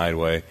a snide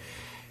way.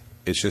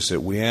 It's just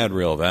that we add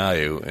real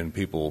value, and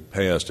people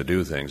pay us to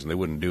do things, and they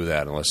wouldn't do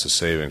that unless the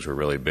savings were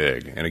really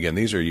big. And again,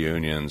 these are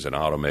unions and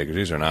automakers.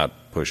 These are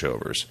not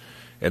pushovers.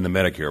 And the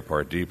Medicare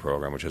Part D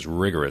program, which has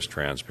rigorous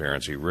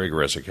transparency,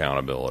 rigorous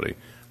accountability,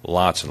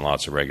 lots and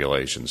lots of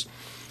regulations.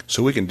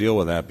 So we can deal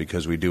with that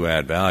because we do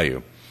add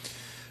value.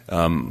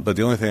 But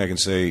the only thing I can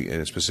say in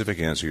a specific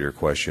answer to your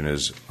question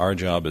is our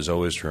job is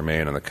always to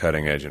remain on the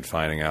cutting edge and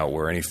finding out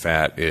where any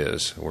fat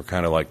is. We're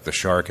kind of like the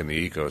shark in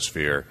the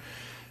ecosphere.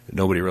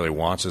 Nobody really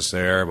wants us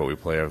there, but we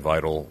play a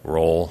vital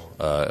role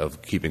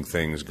of keeping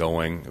things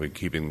going,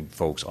 keeping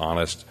folks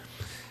honest,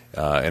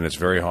 and it's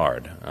very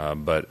hard.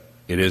 But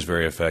it is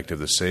very effective.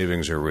 The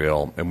savings are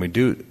real, and we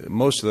do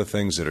most of the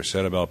things that are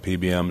said about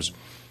PBMs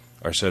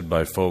are said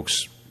by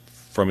folks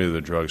from either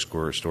the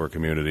drugstore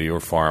community or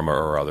pharma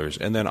or others,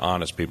 and then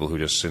honest people who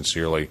just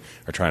sincerely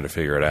are trying to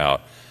figure it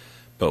out.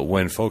 But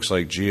when folks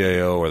like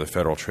GAO or the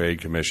Federal Trade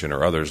Commission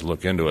or others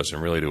look into us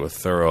and really do a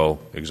thorough,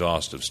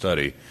 exhaustive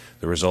study,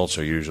 the results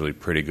are usually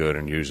pretty good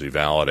and usually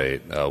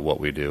validate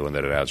what we do and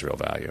that it adds real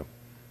value.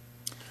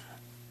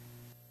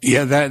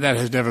 Yeah, that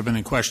has never been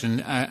in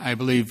question. I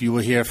believe you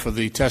were here for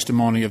the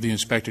testimony of the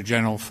Inspector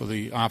General for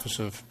the Office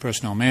of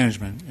Personnel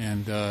Management,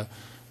 and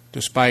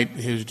despite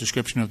his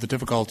description of the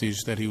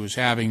difficulties that he was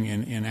having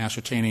in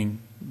ascertaining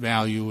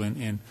value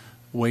and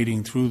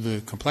wading through the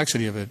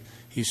complexity of it,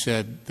 he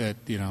said that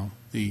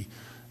the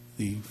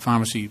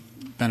pharmacy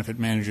benefit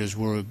managers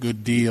were a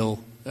good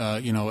deal,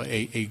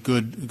 a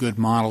good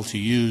model to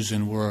use,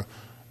 and were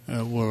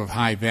of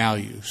high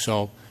value.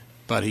 So,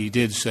 but he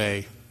did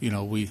say,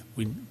 we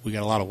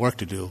got a lot of work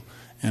to do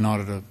in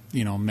order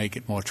to make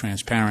it more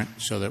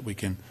transparent so that we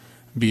can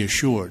be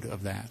assured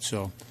of that.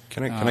 So,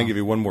 can I give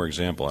you one more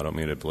example? I don't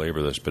mean to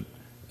belabor this, but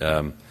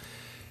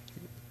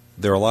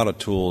there are a lot of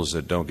tools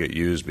that don't get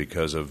used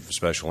because of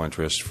special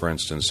interests. For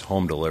instance,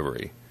 home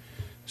delivery.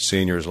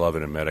 Seniors love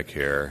it in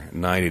Medicare.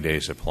 90-day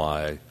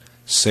supply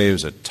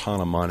saves a ton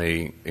of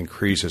money,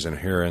 increases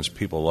adherence.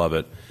 People love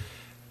it.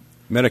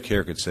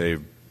 Medicare could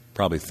save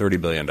probably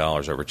 $30 billion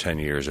over 10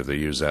 years if they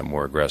use that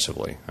more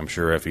aggressively. I'm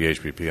sure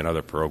FEHBP and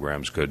other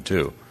programs could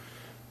too.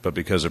 But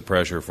because of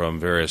pressure from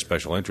various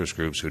special interest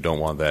groups who don't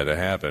want that to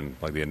happen,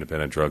 like the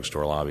independent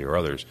drugstore lobby or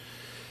others,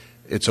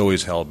 it's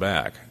always held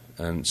back.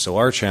 And so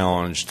our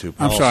challenge to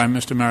policy... I'm sorry,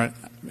 Mr. Merritt.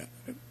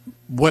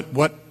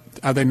 What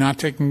are they not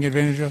taking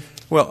advantage of?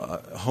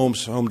 Well, home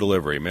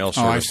delivery, mail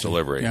service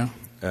delivery.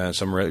 Yeah.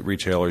 Some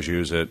retailers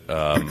use it.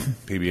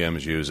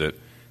 PBMs use it.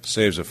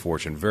 Saves a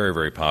fortune. Very,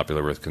 very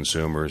popular with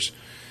consumers.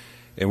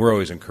 And we're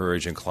always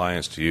encouraging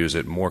clients to use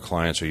it. More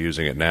clients are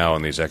using it now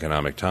in these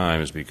economic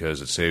times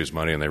because it saves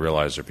money and they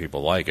realize their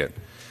people like it.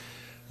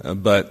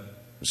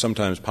 But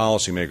sometimes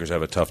policymakers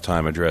have a tough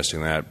time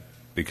addressing that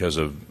because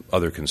of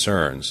other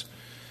concerns.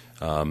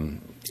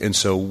 And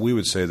so we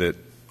would say that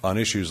on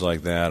issues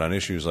like that, on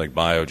issues like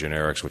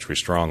biogenerics, which we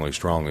strongly,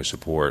 strongly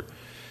support,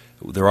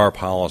 there are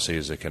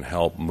policies that can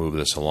help move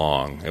this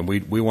along. And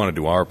we want to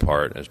do our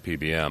part as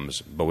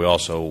PBMs, but we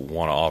also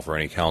want to offer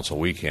any counsel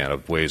we can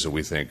of ways that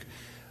we think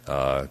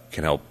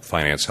can help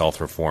finance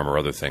health reform or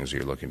other things that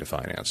you're looking to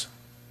finance.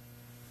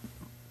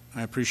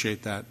 I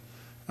appreciate that.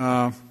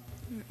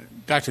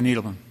 Dr.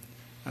 Needleman,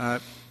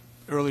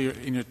 earlier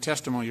in your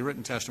testimony, your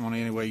written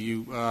testimony anyway,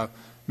 you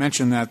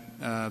mentioned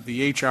that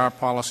the HR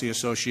Policy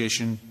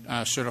Association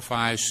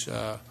certifies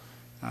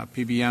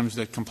PBMs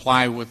that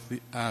comply with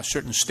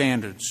certain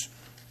standards.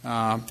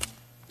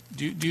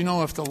 Do you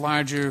know if the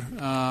larger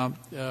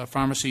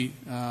pharmacy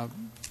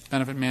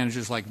benefit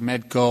managers like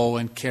Medco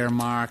and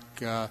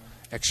Caremark,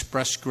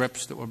 Express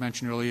Scripts that were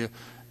mentioned earlier,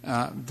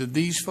 did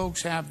these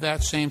folks have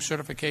that same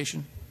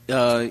certification?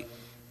 The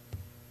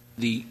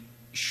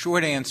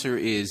short answer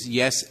is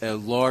yes, a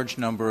large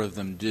number of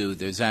them do.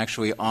 There's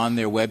actually on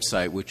their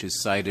website, which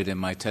is cited in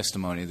my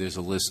testimony, there's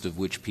a list of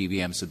which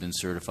PBMs have been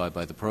certified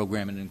by the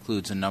program, and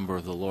includes a number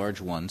of the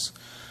large ones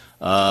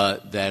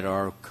that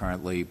are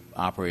currently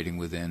operating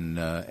within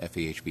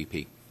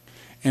FEHBP.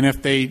 And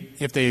if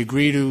they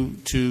agree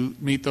to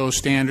meet those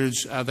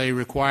standards, are they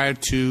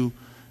required to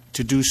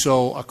do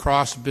so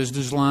across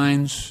business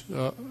lines?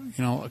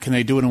 Can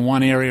they do it in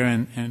one area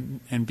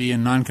and be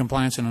in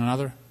noncompliance in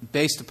another?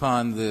 Based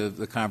upon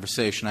the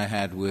conversation I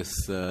had with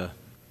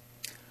blanking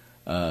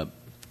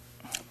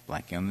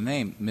on the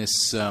name, Miss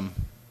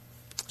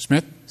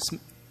Smith?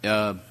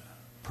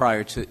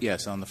 Prior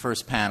to on the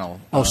first panel.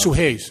 Sue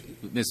Hayes.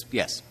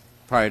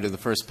 Prior to the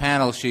first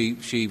panel,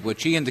 she what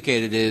she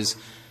indicated is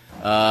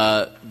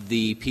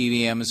the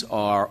PBMs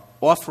are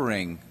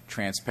offering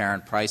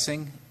transparent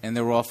pricing, and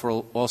they're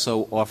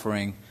also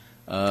offering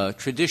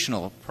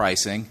traditional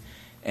pricing,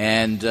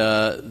 and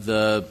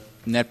the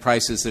net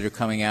prices that are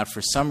coming out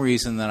for some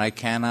reason that I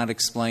cannot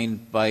explain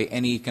by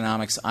any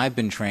economics I've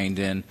been trained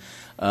in.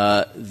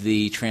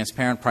 The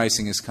transparent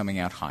pricing is coming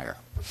out higher.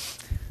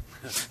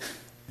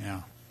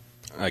 Yeah.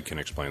 I can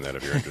explain that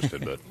if you're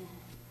interested, but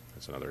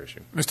that's another issue.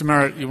 Mr.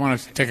 Merritt, you want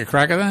to take a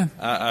crack at that?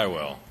 I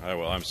will.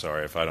 I'm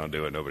sorry. If I don't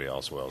do it, nobody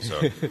else will.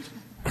 So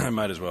I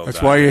might as well.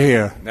 That's why you're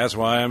here. That's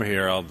why I'm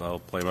here. I'll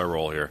play my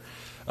role here.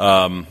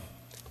 The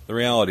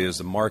reality is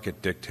the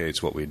market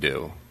dictates what we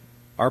do.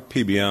 Our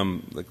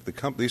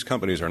PBM, these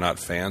companies are not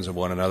fans of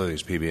one another,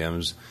 these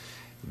PBMs.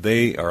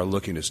 They are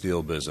looking to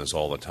steal business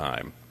all the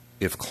time.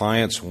 If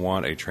clients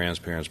want a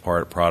transparent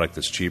product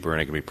that's cheaper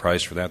and it can be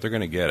priced for that, they're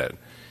going to get it.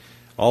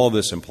 All of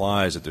this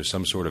implies that there's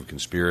some sort of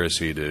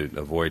conspiracy to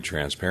avoid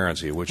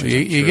transparency, which is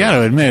you got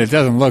to admit it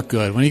doesn't look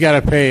good when you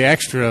got to pay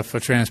extra for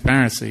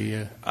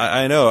transparency.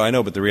 I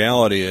know, but the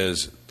reality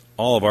is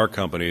all of our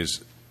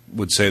companies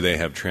would say they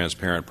have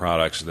transparent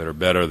products that are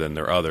better than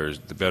their others,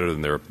 better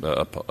than their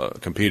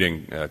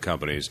competing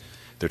companies.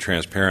 They're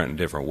transparent in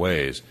different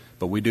ways,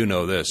 but we do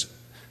know this.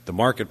 The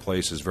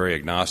marketplace is very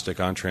agnostic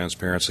on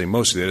transparency.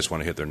 Mostly they just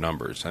want to hit their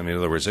numbers. I mean, in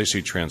other words, they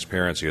see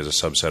transparency as a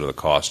subset of the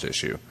cost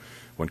issue.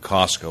 When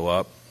costs go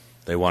up,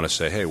 they want to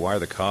say, hey, why are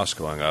the costs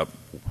going up?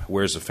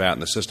 Where's the fat in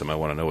the system? I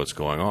want to know what's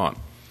going on.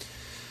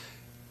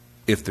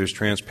 If there's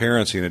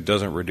transparency and it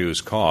doesn't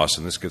reduce costs,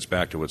 and this gets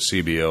back to what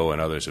CBO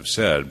and others have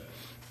said,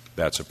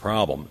 that's a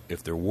problem.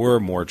 If there were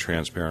more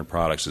transparent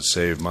products that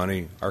save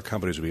money, our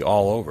companies would be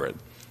all over it.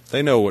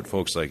 They know what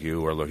folks like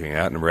you are looking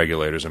at, and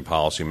regulators and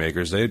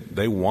policymakers.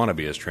 They want to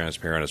be as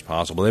transparent as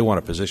possible. They want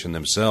to position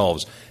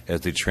themselves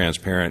as the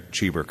transparent,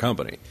 cheaper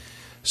company.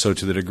 So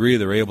to the degree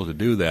they're able to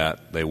do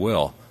that, they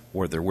will.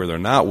 Where they're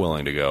not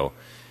willing to go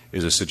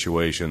is a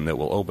situation that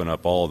will open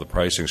up all of the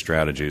pricing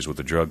strategies with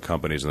the drug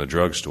companies and the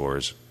drug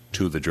stores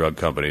to the drug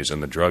companies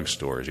and the drug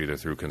stores, either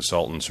through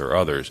consultants or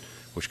others,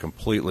 which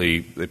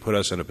they put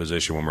us in a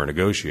position when we're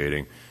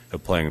negotiating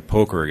of playing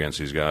poker against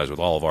these guys with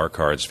all of our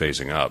cards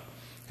facing up,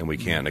 and we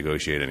can't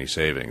negotiate any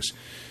savings.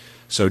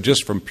 So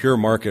just from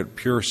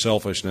pure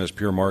selfishness,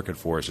 pure market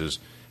forces,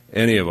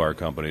 any of our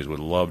companies would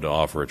love to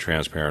offer a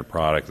transparent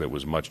product that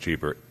was much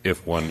cheaper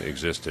if one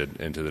existed,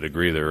 and to the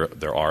degree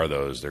there are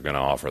those, they're going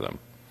to offer them.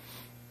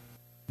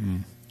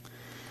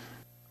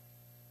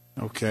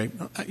 Okay.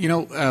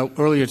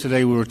 Earlier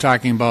today we were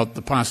talking about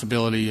the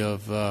possibility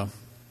of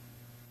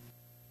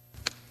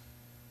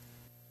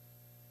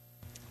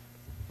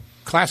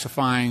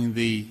classifying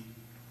the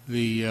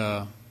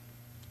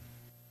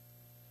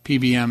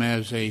PBM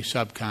as a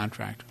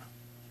subcontractor,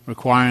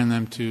 requiring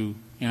them to,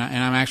 and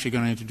I'm actually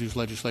going to introduce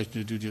legislation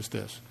to do just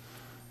this,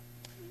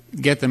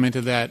 get them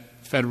into that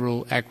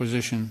federal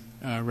acquisition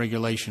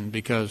regulation,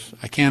 because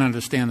I can't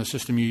understand the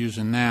system you're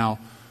using now.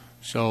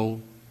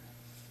 So,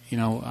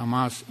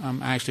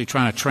 I'm actually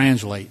trying to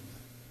translate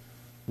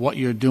what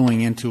you're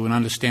doing into an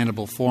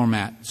understandable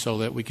format so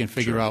that we can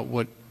figure out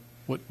what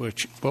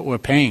we're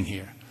paying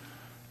here.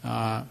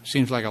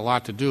 Seems like a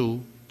lot to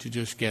do to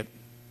just get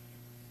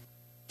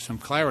some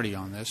clarity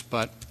on this,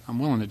 but I'm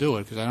willing to do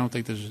it because I don't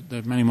think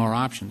there's many more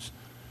options.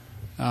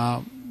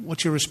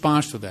 What's your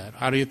response to that?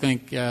 How do you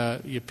think your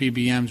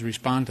PBMs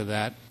respond to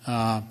that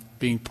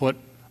being put,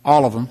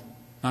 all of them,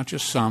 not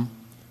just some,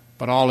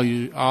 but all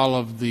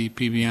of the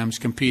PBMs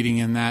competing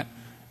in that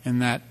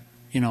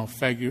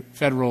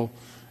federal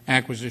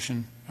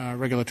acquisition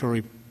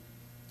regulatory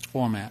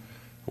format?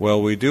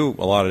 Well, we do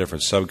a lot of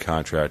different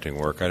subcontracting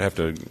work. I'd have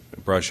to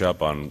brush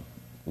up on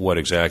what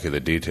exactly the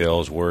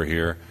details were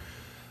here.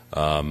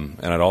 And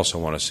I'd also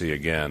want to see,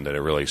 again, that it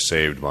really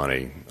saved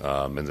money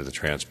and that the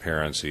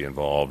transparency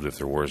involved, if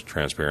there were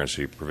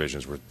transparency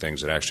provisions, were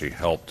things that actually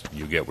helped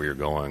you get where you're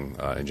going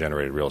and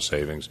generated real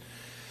savings.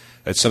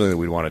 It's something that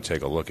we'd want to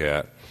take a look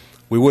at.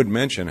 We would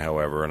mention,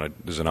 however, and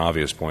there's an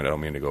obvious point, I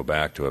don't mean to go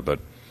back to it, but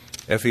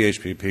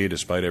FEHBP,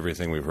 despite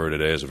everything we've heard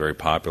today, is a very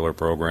popular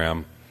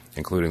program,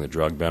 including the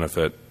drug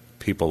benefit.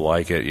 People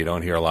like it. You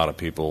don't hear a lot of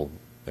people,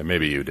 and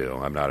maybe you do.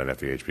 I'm not an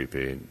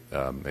FEHBP,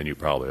 and you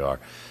probably are.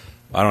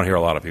 I don't hear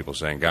a lot of people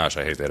saying, gosh,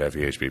 I hate that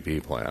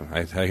FEHBP plan.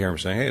 I hear them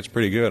saying, hey, it's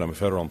pretty good. I'm a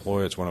federal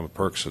employee. It's one of the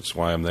perks. It's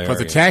why I'm there. But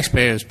the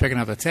taxpayer is picking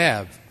up the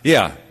tab.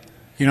 Yeah.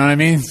 You know what I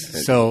mean?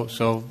 So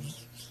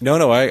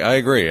No, I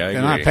agree.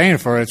 They're not paying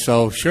for it,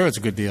 so sure, it's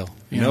a good deal.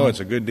 No, it's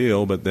a good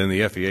deal, but then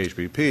the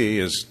FEHBP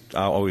is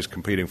always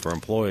competing for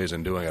employees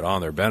and doing it on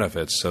their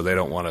benefits, so they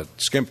don't want to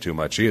skimp too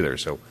much either.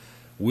 So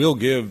we'll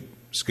give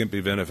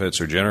skimpy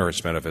benefits or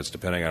generous benefits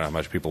depending on how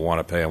much people want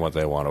to pay and what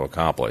they want to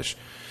accomplish.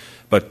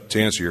 But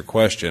to answer your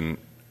question,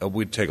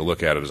 we'd take a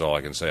look at it is all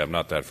I can say. I'm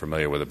not that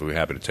familiar with it, but we're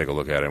happy to take a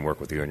look at it and work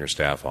with you and your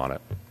staff on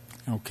it.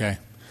 Okay.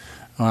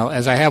 Well,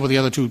 as I have with the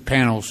other two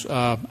panels,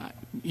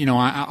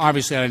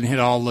 obviously I didn't hit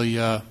all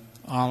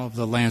of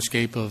the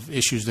landscape of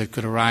issues that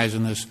could arise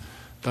in this,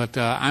 but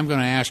I'm going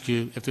to ask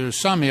you if there's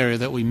some area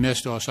that we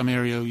missed or some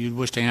area you'd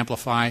wish to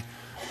amplify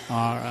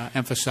or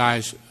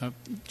emphasize.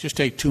 Just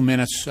take 2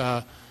 minutes,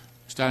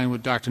 starting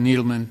with Dr.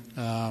 Needleman.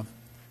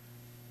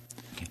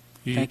 Okay.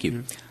 Thank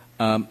you.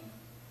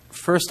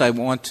 First, I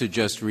want to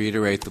just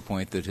reiterate the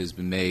point that has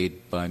been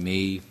made by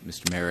me,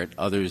 Mr. Merritt,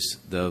 others,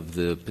 of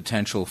the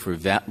potential for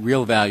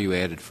real value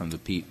added from the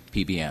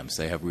PBMs.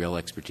 They have real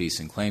expertise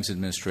in claims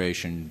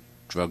administration,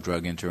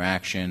 drug-drug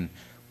interaction,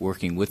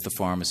 working with the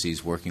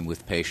pharmacies, working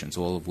with patients,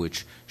 all of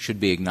which should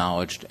be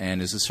acknowledged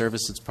and is a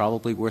service that's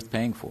probably worth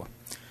paying for.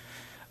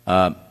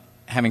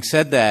 Having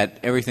said that,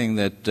 everything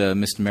that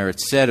Mr. Merritt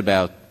said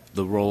about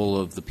the role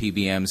of the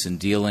PBMs in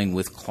dealing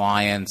with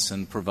clients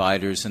and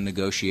providers in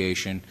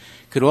negotiation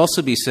could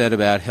also be said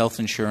about health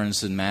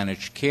insurance and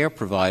managed care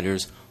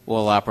providers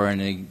all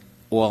operating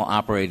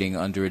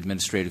under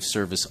administrative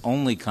service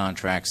only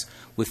contracts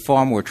with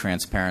far more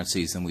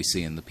transparencies than we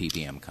see in the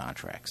PBM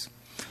contracts.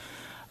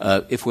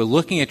 If we're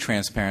looking at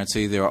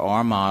transparency, there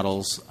are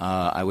models.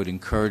 I would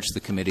encourage the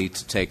committee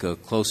to take a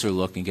closer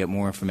look and get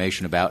more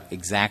information about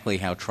exactly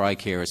how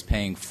TRICARE is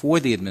paying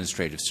for the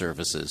administrative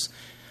services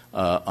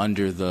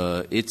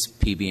under its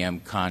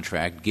PBM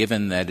contract,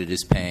 given that it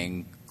is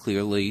paying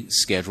clearly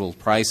scheduled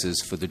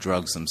prices for the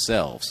drugs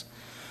themselves.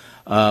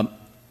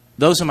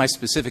 Those are my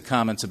specific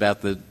comments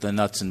about the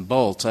nuts and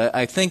bolts.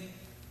 I think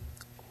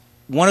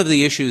one of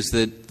the issues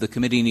that the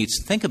committee needs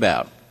to think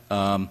about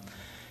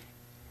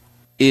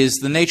is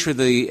the nature of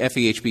the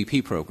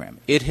FEHBP program.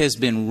 It has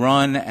been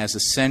run as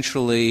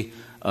essentially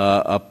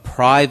a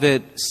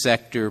private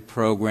sector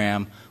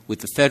program with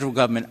the federal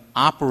government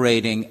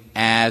operating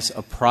as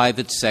a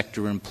private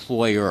sector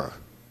employer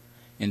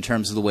in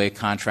terms of the way it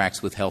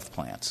contracts with health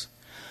plans.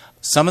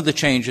 Some of the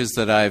changes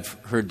that I've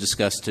heard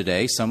discussed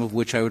today, some of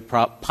which I would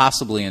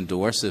possibly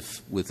endorse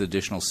if with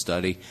additional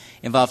study,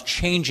 involve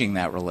changing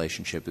that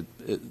relationship.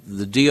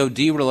 The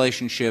DoD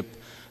relationship,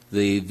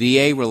 the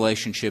VA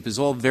relationship is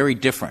all very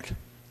different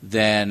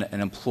than an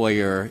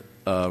employer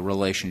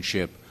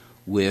relationship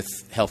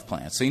with health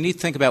plans. So you need to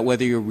think about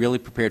whether you're really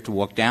prepared to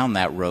walk down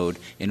that road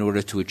in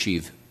order to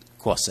achieve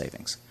cost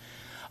savings.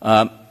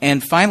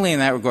 And finally, in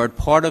that regard,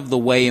 part of the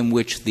way in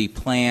which the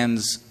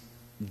plans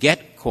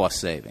get cost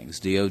savings,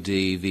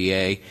 DoD,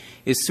 VA,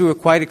 is through a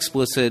quite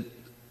explicit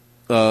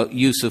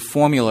use of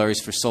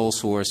formularies for sole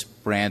source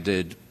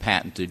branded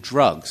patented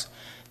drugs.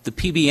 The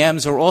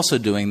PBMs are also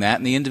doing that,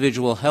 and the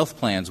individual health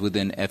plans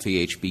within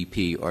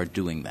FEHBP are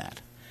doing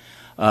that.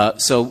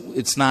 So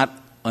it's not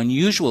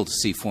unusual to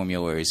see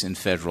formularies in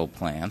federal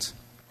plans,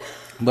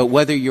 but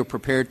whether you're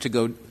prepared to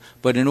go,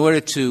 but in order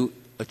to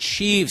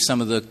achieve some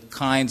of the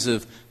kinds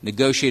of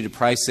negotiated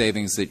price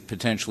savings that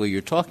potentially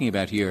you're talking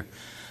about here,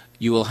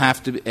 you will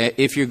have to,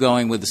 if you're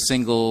going with a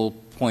single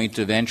point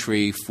of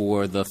entry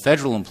for the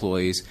federal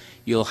employees,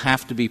 you'll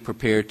have to be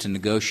prepared to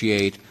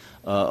negotiate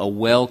a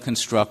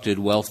well-constructed,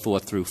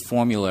 well-thought-through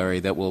formulary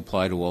that will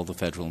apply to all the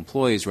federal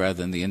employees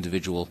rather than the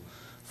individual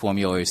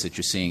formularies that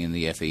you're seeing in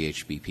the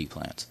FEHBP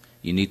plans.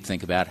 You need to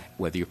think about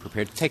whether you're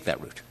prepared to take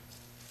that route.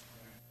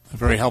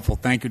 Very helpful.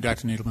 Thank you,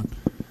 Dr. Needleman.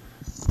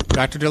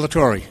 Dr. De La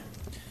Torre.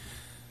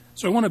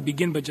 So I want to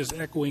begin by just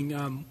echoing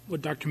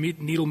what Dr.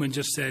 Needleman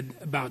just said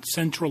about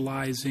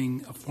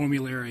centralizing a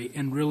formulary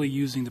and really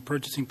using the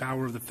purchasing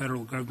power of the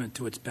federal government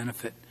to its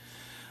benefit.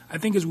 I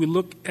think as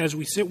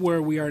we sit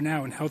where we are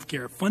now in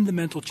healthcare,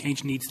 fundamental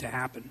change needs to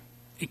happen.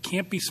 It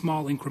can't be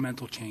small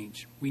incremental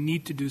change. We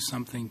need to do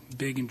something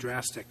big and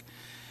drastic.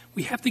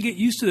 We have to get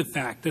used to the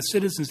fact as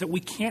citizens that we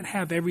can't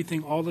have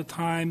everything all the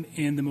time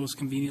in the most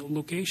convenient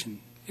location.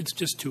 It's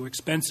just too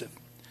expensive.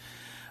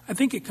 I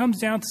think it comes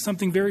down to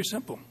something very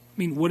simple. I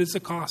mean, what is the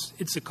cost?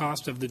 It's the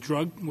cost of the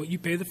drug, what you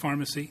pay the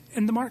pharmacy,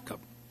 and the markup.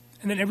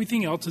 And then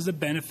everything else is a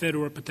benefit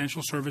or a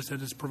potential service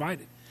that is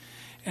provided.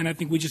 And I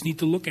think we just need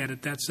to look at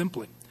it that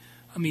simply.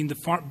 I mean,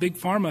 Big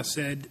Pharma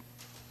said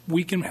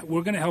we're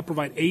going to help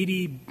provide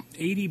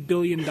 $80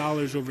 billion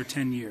over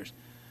 10 years.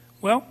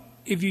 Well,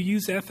 if you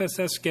use the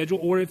FSS schedule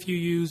or if you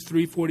use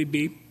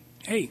 340B,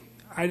 hey,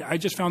 I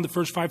just found the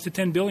first 5 to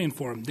 10 billion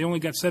for them. They only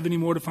got 70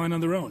 more to find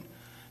on their own.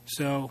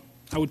 So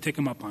I would take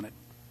them up on it.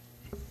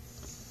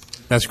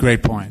 That's a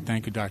great point.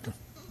 Thank you, Doctor.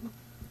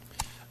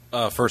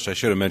 First, I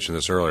should have mentioned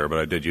this earlier, but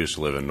I did used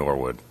to live in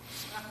Norwood.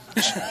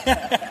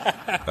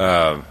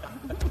 There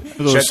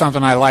was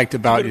something I liked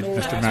about you,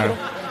 Mr. Merritt.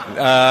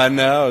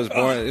 No, I was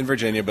born in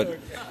Virginia,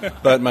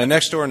 but my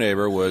next-door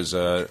neighbor was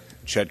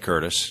Chet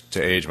Curtis,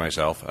 to age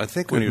myself. I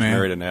think when he was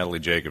married to Natalie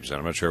Jacobson.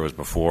 I'm not sure it was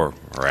before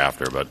or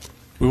after, but...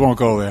 We won't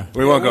go there.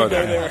 We won't go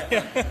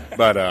there.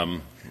 But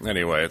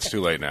anyway, it's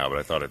too late now, but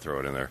I thought I'd throw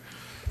it in there.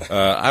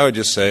 I would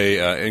just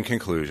say, in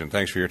conclusion,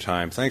 thanks for your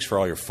time. Thanks for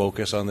all your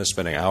focus on this,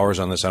 spending hours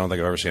on this. I don't think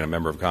I've ever seen a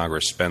member of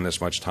Congress spend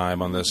this much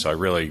time on this. I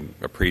really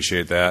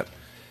appreciate that.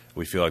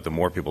 We feel like the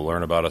more people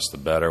learn about us, the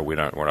better. We're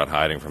not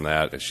hiding from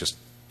that. It's just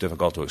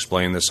difficult to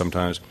explain this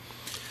sometimes.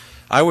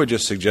 I would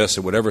just suggest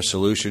that whatever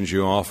solutions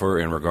you offer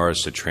in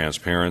regards to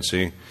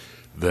transparency,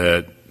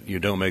 that you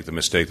don't make the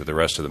mistake that the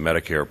rest of the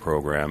Medicare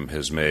program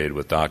has made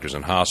with doctors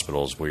and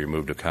hospitals, where you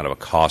move to kind of a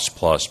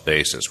cost-plus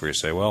basis, where you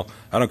say, well,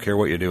 I don't care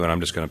what you do, and I'm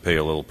just going to pay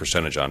you a little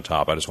percentage on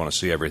top. I just want to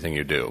see everything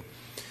you do.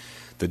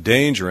 The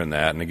danger in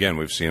that, and again,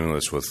 we've seen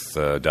this with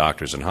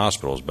doctors and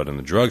hospitals, but in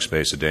the drug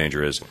space, the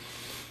danger is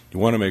You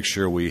want to make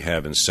sure we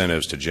have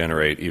incentives to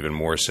generate even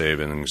more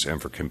savings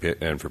and for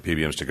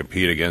PBMs to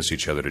compete against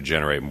each other to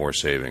generate more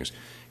savings.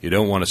 You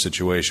don't want a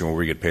situation where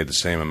we get paid the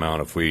same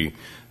amount if we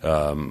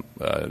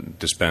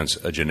dispense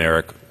a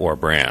generic or a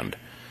brand,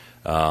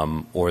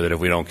 or that if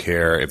we don't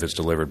care if it's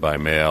delivered by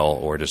mail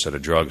or just at a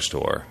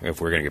drugstore. If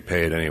we're going to get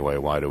paid anyway,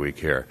 why do we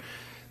care?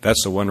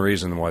 That's the one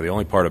reason why the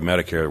only part of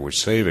Medicare that we're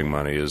saving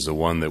money is the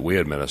one that we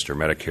administer,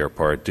 Medicare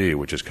Part D,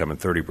 which is coming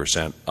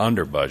 30%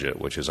 under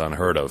budget, which is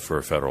unheard of for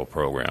a federal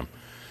program.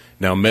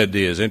 Now, Med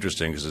D is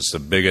interesting because it's the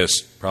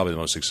biggest, probably the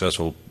most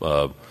successful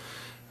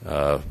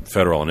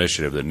federal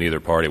initiative that neither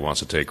party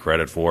wants to take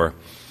credit for.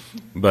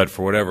 But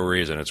for whatever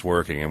reason, it's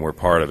working, and we're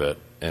part of it,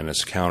 and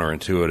it's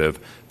counterintuitive.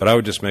 But I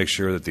would just make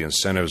sure that the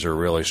incentives are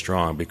really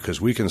strong,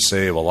 because we can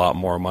save a lot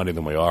more money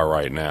than we are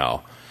right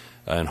now.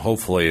 And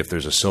hopefully, if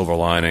there's a silver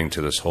lining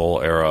to this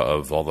whole era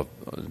of all the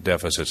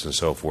deficits and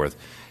so forth,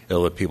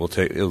 it'll be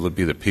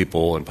that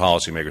people and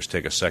policymakers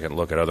take a second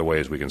look at other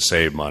ways we can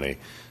save money.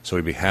 So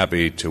we'd be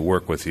happy to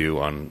work with you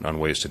on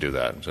ways to do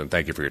that. So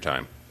thank you for your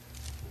time.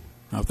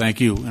 No,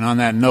 thank you. And on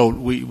that note,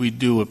 we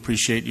do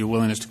appreciate your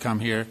willingness to come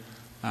here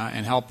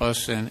and help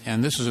us.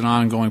 And this is an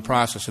ongoing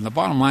process. And the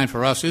bottom line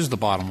for us is the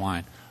bottom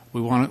line.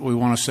 We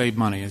want to save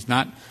money. It's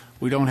not.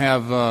 We don't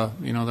have.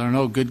 There are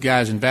no good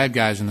guys and bad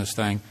guys in this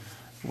thing.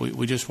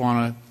 We just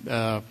want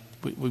to.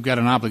 We've got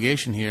an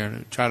obligation here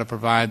to try to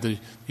provide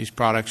these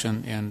products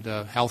and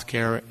health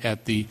care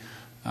at the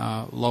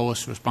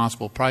lowest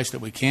responsible price that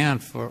we can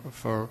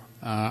for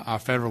our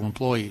federal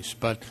employees.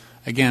 But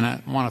again,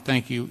 I want to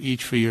thank you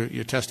each for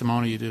your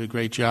testimony. You did a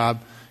great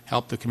job,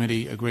 helped the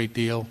committee a great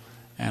deal,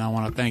 and I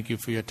want to thank you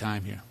for your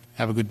time here.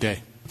 Have a good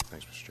day.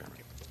 Thanks, Mr. Chairman.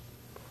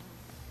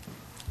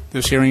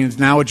 This hearing is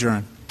now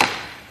adjourned.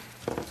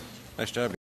 Nice job.